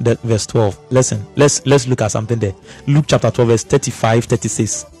 36 of the verse 12. Listen, let's look at something there. Luke chapter 12 verse 35,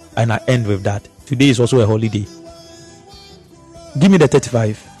 36, and I end with that. Today is also a holiday. Give me the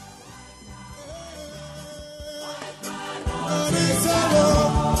 35.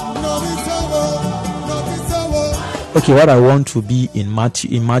 Okay, what I want to be in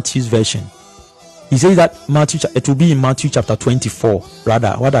Matthew's version. He says that it will be in Matthew chapter 24.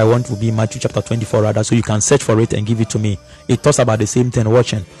 Rather, what I want to be in Matthew chapter 24, rather, so you can search for it and give it to me. It talks about the same thing,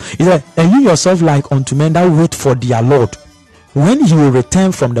 watching. He said, and you yourself like unto men that wait for their Lord, when he will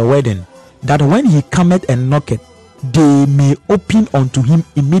return from the wedding, that when he cometh and knocketh, they may open unto him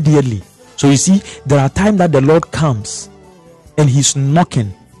immediately. So you see, there are times that the Lord comes and he's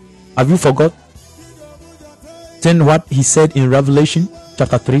knocking. Have you forgot? Then what he said in Revelation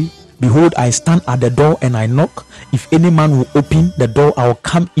chapter 3, behold, I stand at the door and I knock. If any man will open the door, I will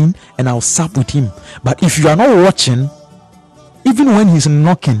come in and I will sup with him. But if you are not watching, even when he's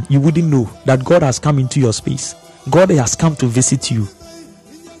knocking, you wouldn't know that God has come into your space. God has come to visit you.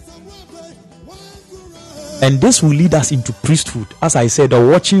 And this will lead us into priesthood. As I said, the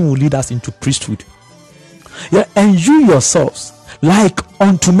watching will lead us into priesthood. Yeah, and you yourselves, like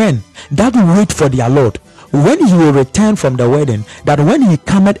unto men that wait for their Lord, when he will return from the wedding, that when he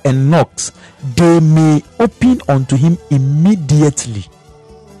cometh and knocks, they may open unto him immediately.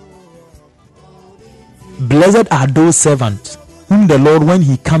 Blessed are those servants whom the Lord, when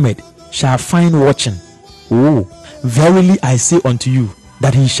he cometh, shall find watching. Oh, verily I say unto you,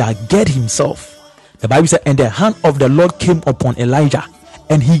 that he shall get himself. The Bible said, and the hand of the Lord came upon Elijah,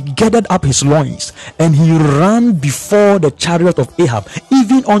 and he gathered up his loins, and he ran before the chariot of Ahab,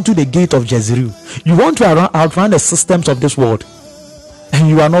 even unto the gate of Jezreel. You want to outrun the systems of this world, and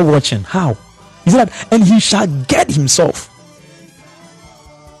you are not watching. How? He said, and he shall get himself.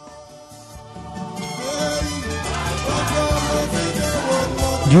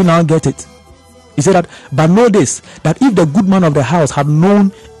 Do you now get it? He said that, but know this, that if the good man of the house had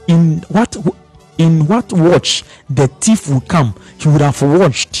known in what watch the thief would come, he would have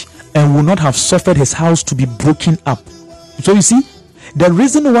watched and would not have suffered his house to be broken up. So you see, the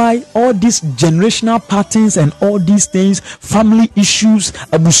reason why all these generational patterns and all these things, family issues,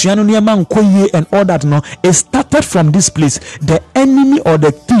 and all that, no, it started from this place. The enemy or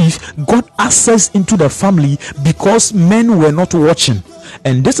the thief got access into the family because men were not watching.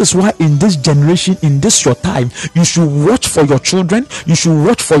 And this is why in this generation, in this your time, you should watch for your children, you should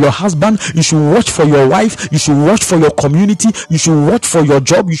watch for your husband, you should watch for your wife, you should watch for your community, you should watch for your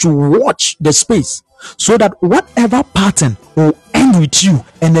job, you should watch the space, so that whatever pattern will end with you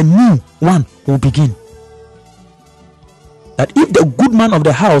and a new one will begin. That if the good man of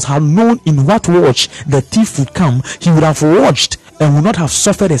the house had known in what watch the thief would come, he would have watched and would not have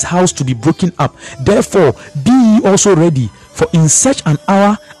suffered his house to be broken up. Therefore, be ye also ready, for in such an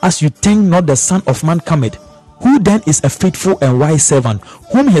hour as you think not the Son of Man cometh. Who then is a faithful and wise servant,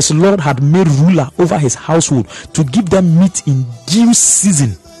 whom his Lord had made ruler over his household, to give them meat in due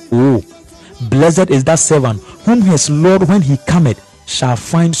season? Oh, blessed is that servant, whom his Lord, when he cometh, shall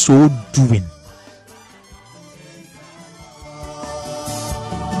find so doing.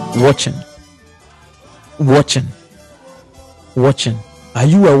 Watching. Are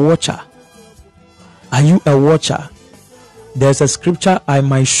you a watcher? Are you a watcher? There's a scripture I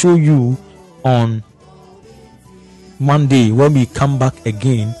might show you on Monday when we come back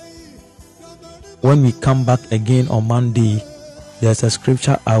again. When we come back again on Monday, there's a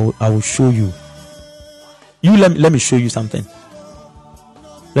scripture I will show you. Let me show you something.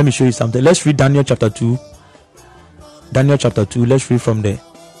 Let's read Daniel chapter 2. Let's read from there.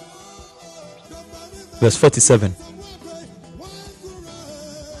 Verse 47.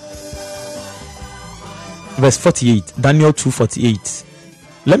 Verse 48. Daniel 2:48.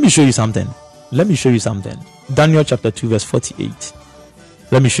 Let me show you something. Daniel chapter 2 verse 48.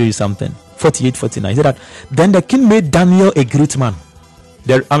 Let me show you something. 48, 49. He said that, then the king made Daniel a great man.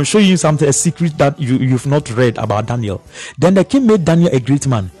 I'm showing you something, a secret that you've not read about Daniel. Then the king made Daniel a great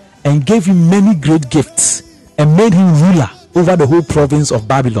man, and gave him many great gifts, and made him ruler over the whole province of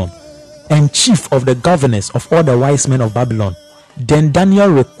Babylon, and chief of the governors of all the wise men of Babylon. Then Daniel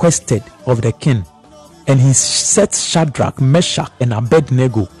requested of the king, and he set Shadrach, Meshach, and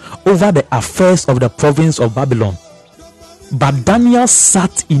Abednego over the affairs of the province of Babylon. But Daniel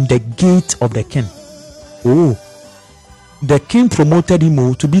sat in the gate of the king. Oh, the king promoted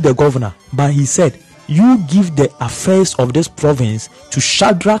him to be the governor, but he said, you give the affairs of this province to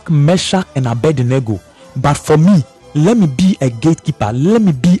Shadrach, Meshach, and Abednego. But for me, let me be a gatekeeper. Let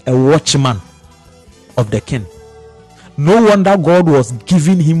me be a watchman of the king. No wonder God was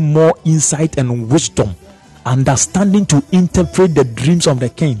giving him more insight and wisdom, understanding to interpret the dreams of the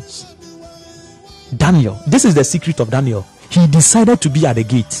kings. Daniel, this is the secret of Daniel. He decided to be at the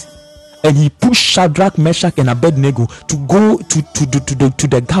gate, and he pushed Shadrach, Meshach, and Abednego to go to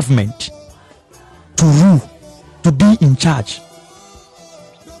the government, to rule, to be in charge.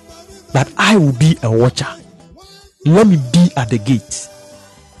 That I will be a watcher. Let me be at the gate.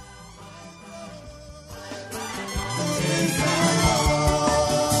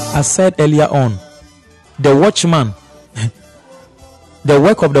 I said earlier on, the watchman, the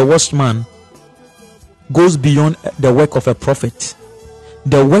work of the watchman goes beyond the work of a prophet.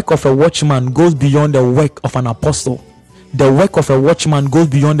 The work of a watchman goes beyond the work of an apostle. The work of a watchman goes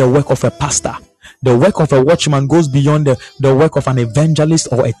beyond the work of a pastor. The work of a watchman goes beyond the work of an evangelist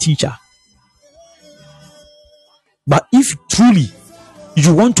or a teacher. But if truly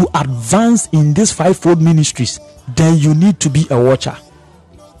you want to advance in these fivefold ministries, then you need to be a watcher.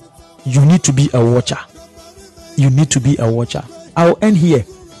 You need to be a watcher. You need to be a watcher. I'll end here.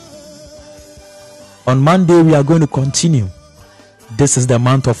 On Monday, we are going to continue. This is the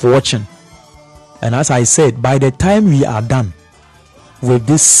month of watching. And as I said, by the time we are done with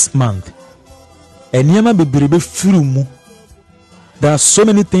this month, there are so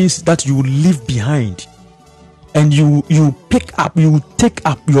many things that you will leave behind. And you pick up, you will take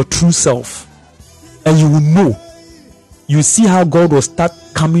up your true self. And you will know. You see how God will start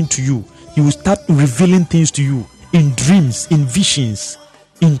coming to you. He will start revealing things to you in dreams, in visions,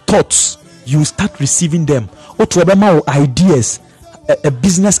 in thoughts. You will start receiving them. Or to ideas, a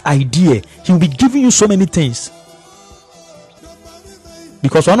business idea. He will be giving you so many things.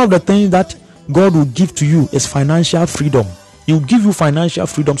 Because one of the things that God will give to you is financial freedom. He will give you financial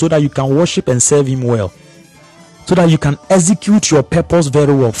freedom so that you can worship and serve Him well. So that you can execute your purpose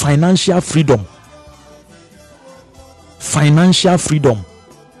very well. Financial freedom. Financial freedom.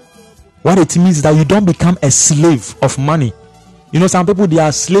 What it means is that you don't become a slave of money. You know, some people, they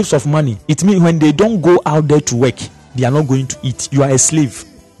are slaves of money. It means when they don't go out there to work, they are not going to eat. You are a slave.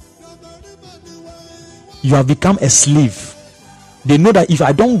 You have become a slave. They know that if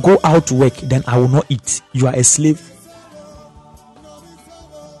I don't go out to work, then I will not eat. You are a slave.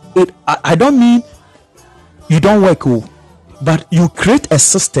 I don't mean you don't work, but you create a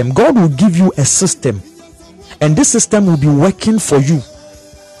system. God will give you a system, and this system will be working for you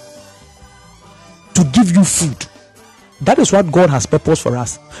to give you food. That is what God has purposed for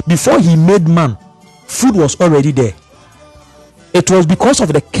us. Before He made man, food was already there. It was because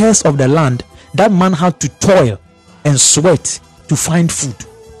of the curse of the land that man had to toil and sweat to find food.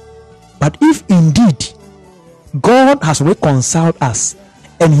 But if indeed God has reconciled us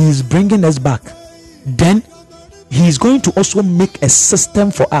and He is bringing us back, then He is going to also make a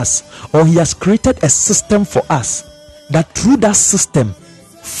system for us, or He has created a system for us, that through that system,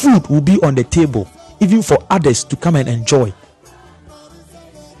 food will be on the table, even for others to come and enjoy.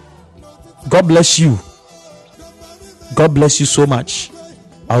 God bless you. God bless you so much.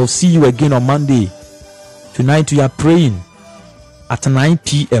 I will see you again on Monday. Tonight we are praying at 9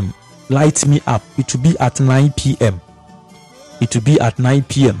 p.m. Light me up. It will be at 9 p.m. It will be at 9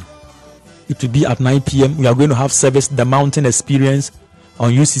 p.m. It will be at 9 p.m. We are going to have service, the mountain experience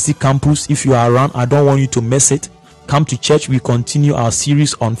on UCC campus. If you are around, I don't want you to miss it. Come to church. We continue our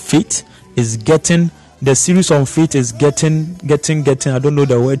series on faith. The series on faith is getting, I don't know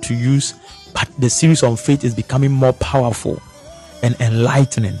the word to use, but the series on faith is becoming more powerful and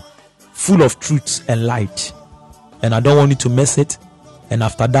enlightening, full of truth and light. And I don't want you to miss it. And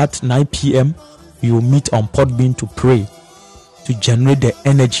after that, 9 p.m., we will meet on Podbean to pray, to generate the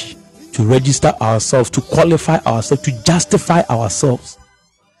energy, to register ourselves, to qualify ourselves, to justify ourselves.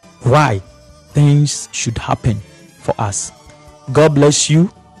 Why things should happen for us. God bless you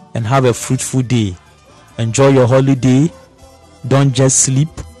and have a fruitful day. Enjoy your holiday. Don't just sleep.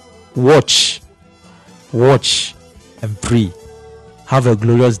 Watch and pray. Have a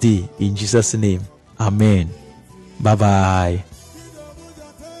glorious day in Jesus' name. Amen. Bye bye.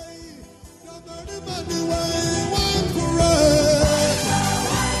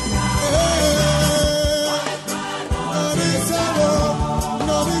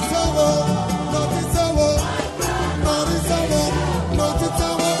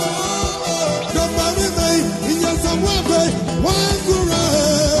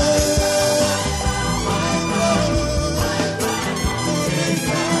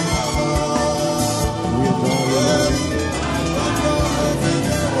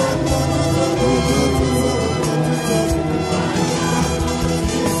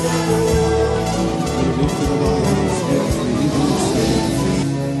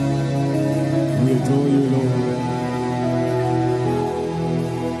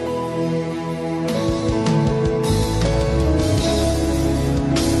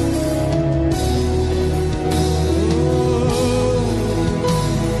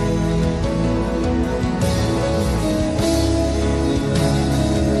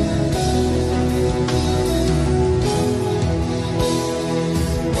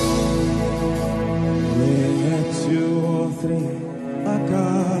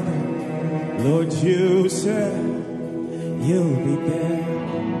 Lord, you said you'll be there.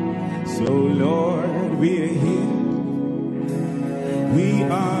 So, Lord, we are here. We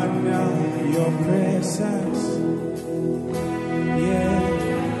honor your presence. Yeah.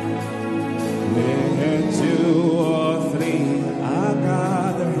 Where 2 or 3 are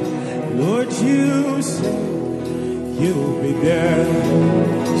gathered, Lord, you said you'll be there.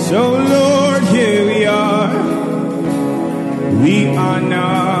 So, Lord, here we are. We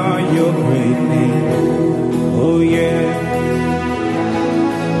honor your great name. Oh, yeah.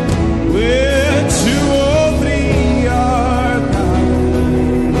 Where 2 or 3 are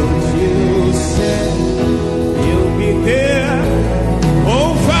gathered, Lord, you said you'll be there.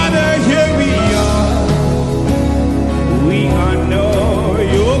 Oh, Father, here we are. We honor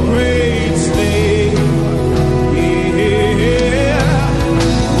your great name. Yeah.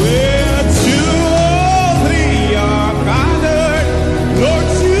 Where 2 or 3 are gathered, Lord,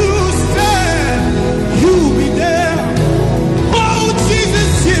 you said you'll be there. Oh,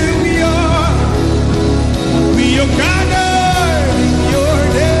 Jesus, here we are. We are gathered in your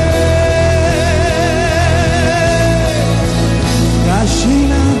name.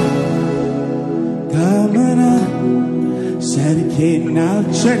 Kashina, Kamana, Sarkina,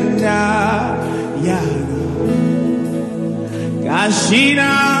 Chana, Yana.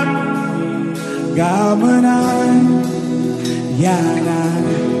 Kashina, Kamana, Yana.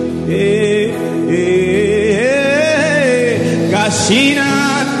 Kashina,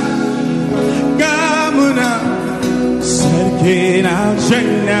 Kamana, Sarkina,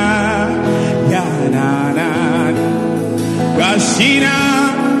 Chana, Yana. Kashina,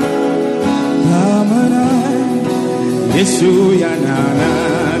 Kamana, Yesu, Yana.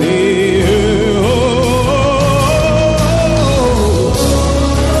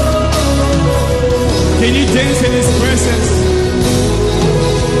 Can you dance in his presence?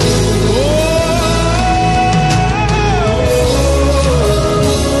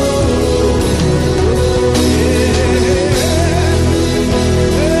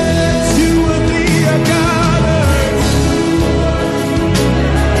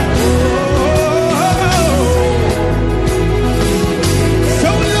 So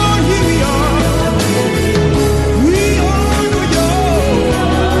Lord, here we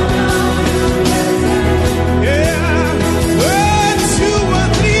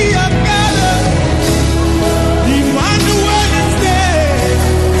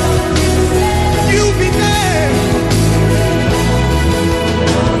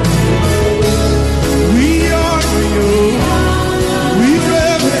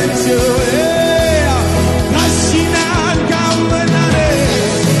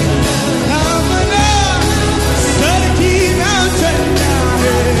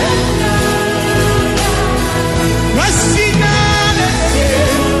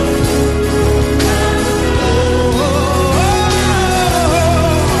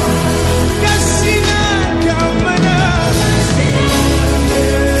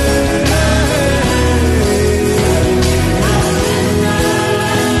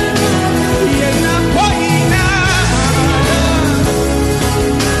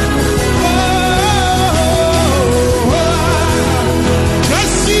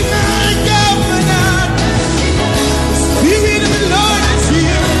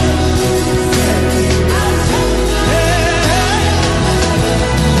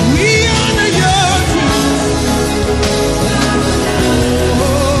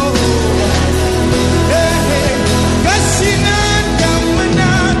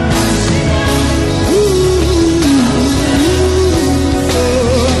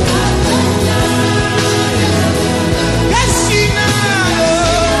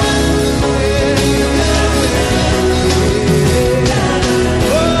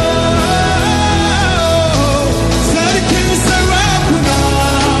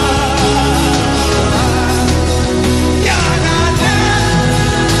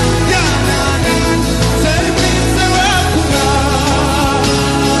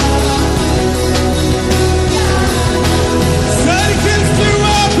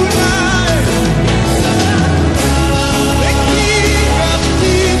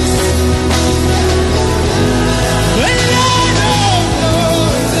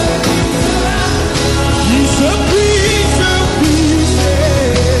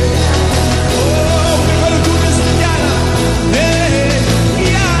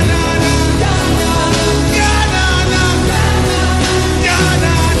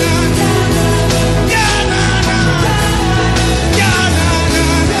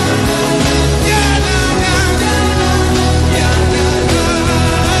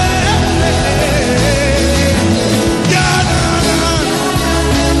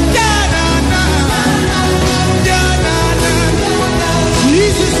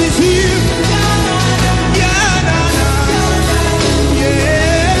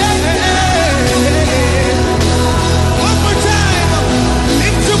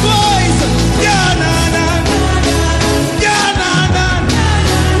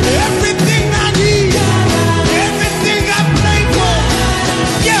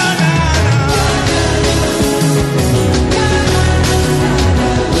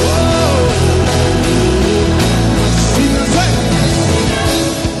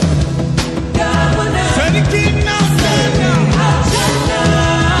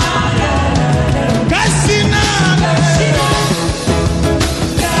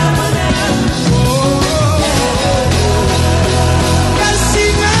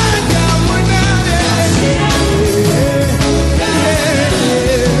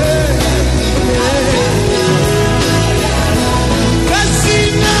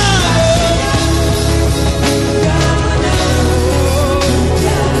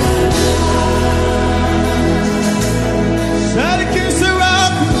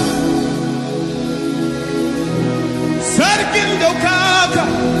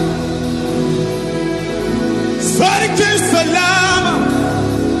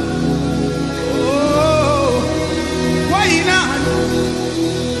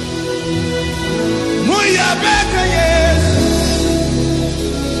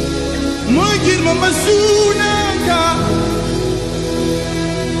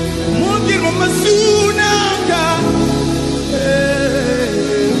Mama Suna.